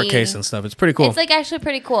there's a court case and stuff. It's pretty cool. It's like actually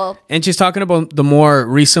pretty cool. And she's talking about the more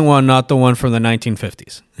recent one, not the one from the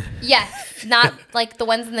 1950s. Yes, not like the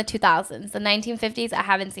ones in the 2000s. The 1950s, I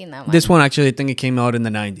haven't seen that one. This one actually, I think it came out in the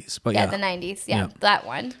 90s. But yeah, the 90s. Yeah, that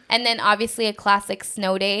one. And then obviously a classic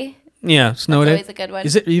Snow Day. Yeah, Snow Day. That's always a good one.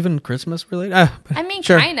 Is it even Christmas related? I mean,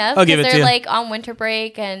 sure. kind of. I'll give it to you. They're like on winter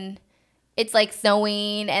break and it's like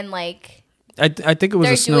snowing and like. I think it was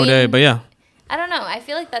a snow day, but yeah. I don't know. I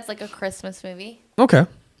feel like that's like a Christmas movie. Okay.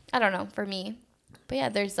 I don't know, for me. But yeah,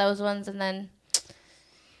 there's those ones, and then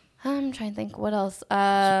I'm trying to think what else.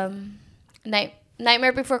 Nightmare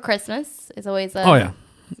Before Christmas is always a... Oh,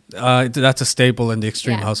 yeah. That's a staple in the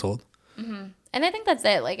Extreme household. Mm-hmm. And I think that's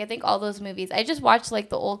it. Like, I think all those movies. I just watched like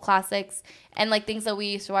the old classics and like things that we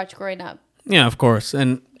used to watch growing up. Yeah, of course.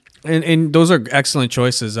 And those are excellent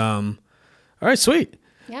choices. All right, sweet.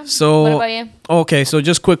 Yeah. So, what about you? Okay, so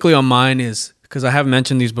just quickly on mine is, because I have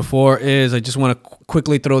mentioned these before, is I just want to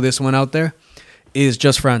quickly throw this one out there, is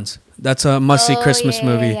Just Friends. That's a must-see Christmas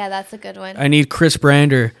movie. Yeah, that's a good one. I need Chris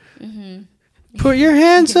Brander. Mm-hmm. Put your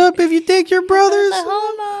hands up if you think your brother's a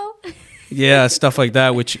homo. Yeah, stuff like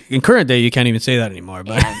that, which in current day, you can't even say that anymore.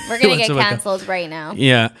 But yeah, we're going to get canceled right now.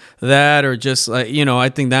 Yeah, that or just like, I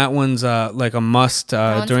think that one's like a must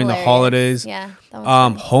during hilarious. The holidays. Yeah. That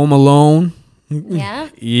one's Home Alone. Yeah.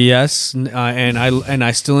 Yes, and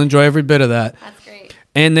I still enjoy every bit of that. That's great.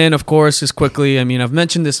 And then, of course, just quickly, I mean, I've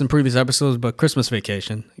mentioned this in previous episodes, but Christmas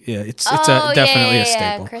Vacation. Yeah, it's definitely a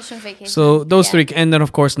staple. Yeah, Christmas Vacation. So those three, and then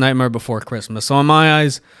of course, Nightmare Before Christmas. So in my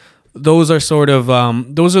eyes, those are sort of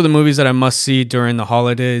those are the movies that I must see during the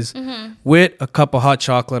holidays, with a cup of hot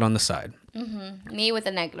chocolate on the side. Mm-hmm. Me with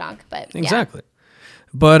an eggnog, but exactly. Yeah.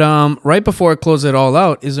 But right before I close it all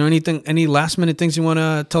out, is there any last minute things you want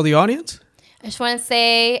to tell the audience? I just want to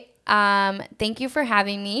say thank you for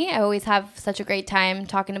having me. I always have such a great time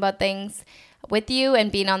talking about things with you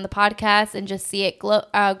and being on the podcast and just see it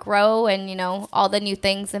grow and, all the new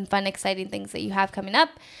things and fun, exciting things that you have coming up.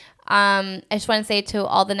 I just want to say to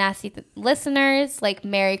all the nasty listeners, like,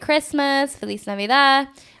 Merry Christmas, Feliz Navidad.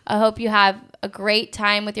 I hope you have a great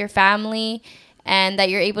time with your family and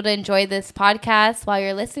that you're able to enjoy this podcast while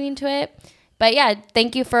you're listening to it. But yeah,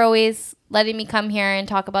 thank you for always letting me come here and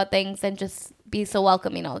talk about things and just be so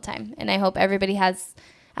welcoming all the time. And I hope everybody has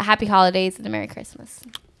a happy holidays and a Merry Christmas.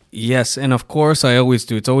 Yes, and of course I always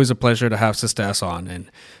do. It's always a pleasure to have sista-S on, and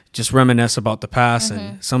just reminisce about the past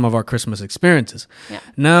and some of our Christmas experiences. Yeah.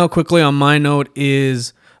 Now, quickly on my note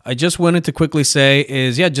is, I just wanted to quickly say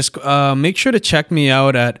is, just make sure to check me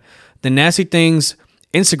out at the Nasty Things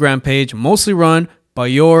Instagram page, mostly run by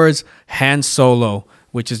yours, Han Solo,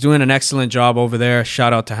 which is doing an excellent job over there.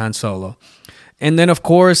 Shout out to Han Solo. And then, of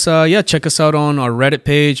course, check us out on our Reddit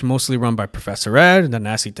page, mostly run by Professor Ed, the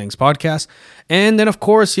Nasty Things podcast. And then, of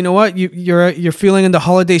course, you know what? You're feeling in the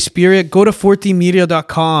holiday spirit. Go to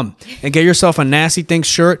 40media.com and get yourself a Nasty Things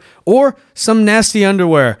shirt or some nasty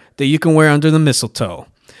underwear that you can wear under the mistletoe.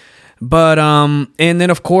 But, and then,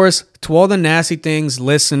 of course, to all the Nasty Things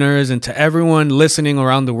listeners and to everyone listening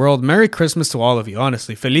around the world, Merry Christmas to all of you,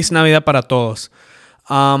 honestly. Feliz Navidad para todos.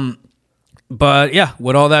 But, yeah,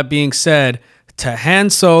 with all that being said, to Han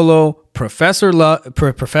Solo, Professor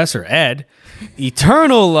Ed,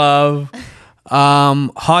 Eternal Love,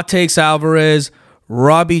 Hot Takes Alvarez,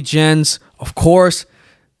 Robbie Jens, of course,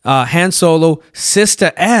 Han Solo,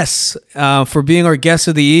 sista-S for being our guest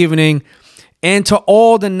of the evening, and to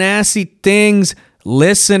all the Nasty Things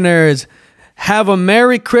listeners, have a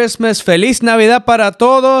Merry Christmas, Feliz Navidad para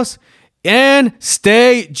todos, and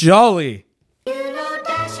stay jolly. You know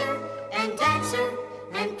Dasher and Dancer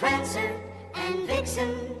and Prancer and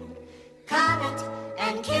Vixen, Comet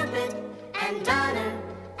and Cupid and Donner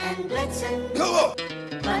and Blitzen. Come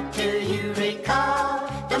on, But do you recall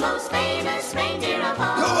the most famous reindeer of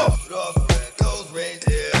all? come on. Rudolph the red-nosed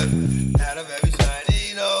reindeer had a very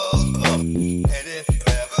shiny nose. And if you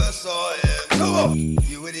ever saw him, come on,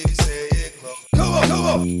 you would even say it close. Come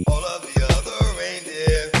on, all of